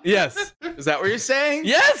Thrawn? Yes. Is that what you're saying?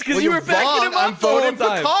 Yes, because you were backing him up. I'm voting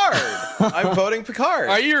Picard. I'm voting Picard.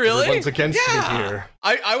 Are you really? Everyone's against me here.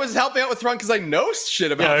 I was helping out with Thrawn because I know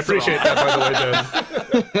shit about I appreciate Thrawn. that,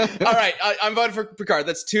 by the way, Ben. All right, I'm voting for Picard.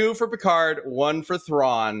 That's 2 for Picard, 1 for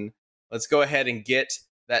Thrawn. Let's go ahead and get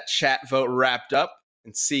that chat vote wrapped up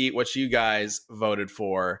and see what you guys voted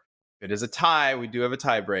for. If it is a tie, we do have a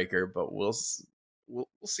tiebreaker, but we'll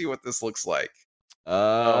see what this looks like.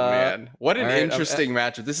 Oh man, what an interesting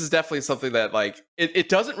matchup. This is definitely something that it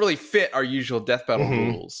doesn't really fit our usual death battle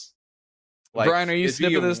rules. Brian, are you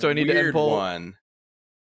snipping this? Do I need to end poll? One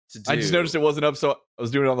to do. I just noticed it wasn't up, so I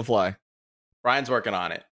was doing it on the fly. Brian's working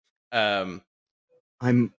on it. I'm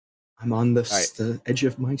on the edge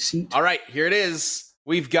of my seat. All right, here it is.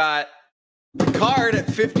 We've got Picard at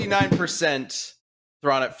 59%,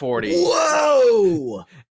 Thrawn at 40%. Whoa!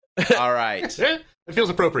 All right. It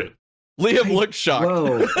feels appropriate. Liam looked shocked.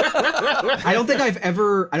 Whoa. I don't think I've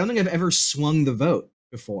ever swung the vote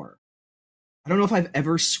before. I don't know if I've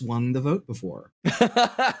ever swung the vote before.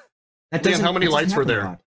 Liam, how many lights were there?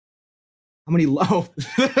 How many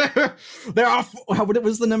there are. What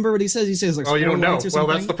was the number? What he says? He says like. Oh, you don't know. Well,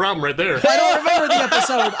 that's the problem right there. I don't remember the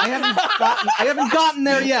episode. I haven't gotten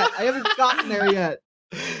there yet.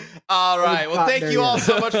 All right. Well, thank you all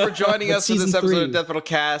so much for joining us for this episode of Death Metal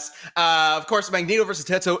Cast. Of course, Magneto vs.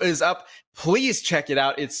 Tetsuo is up. Please check it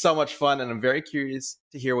out. It's so much fun, and I'm very curious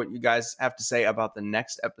to hear what you guys have to say about the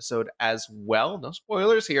next episode as well. No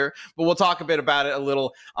spoilers here, but we'll talk a bit about it a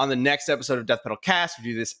little on the next episode of Death Metal Cast.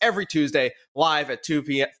 We do this every Tuesday live at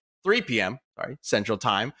 3 p.m. Central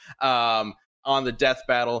Time on the Death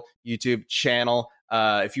Battle YouTube channel.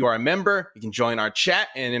 If you are a member, you can join our chat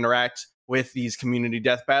and interact with these community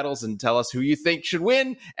death battles and tell us who you think should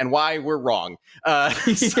win and why we're wrong.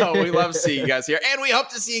 So we love seeing you guys here. And we hope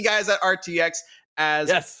to see you guys at RTX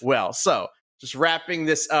as well. So just wrapping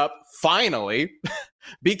this up, finally,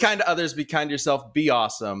 be kind to others, be kind to yourself, be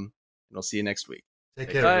awesome. and we'll see you next week.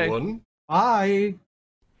 Take care, Bye. everyone. Bye.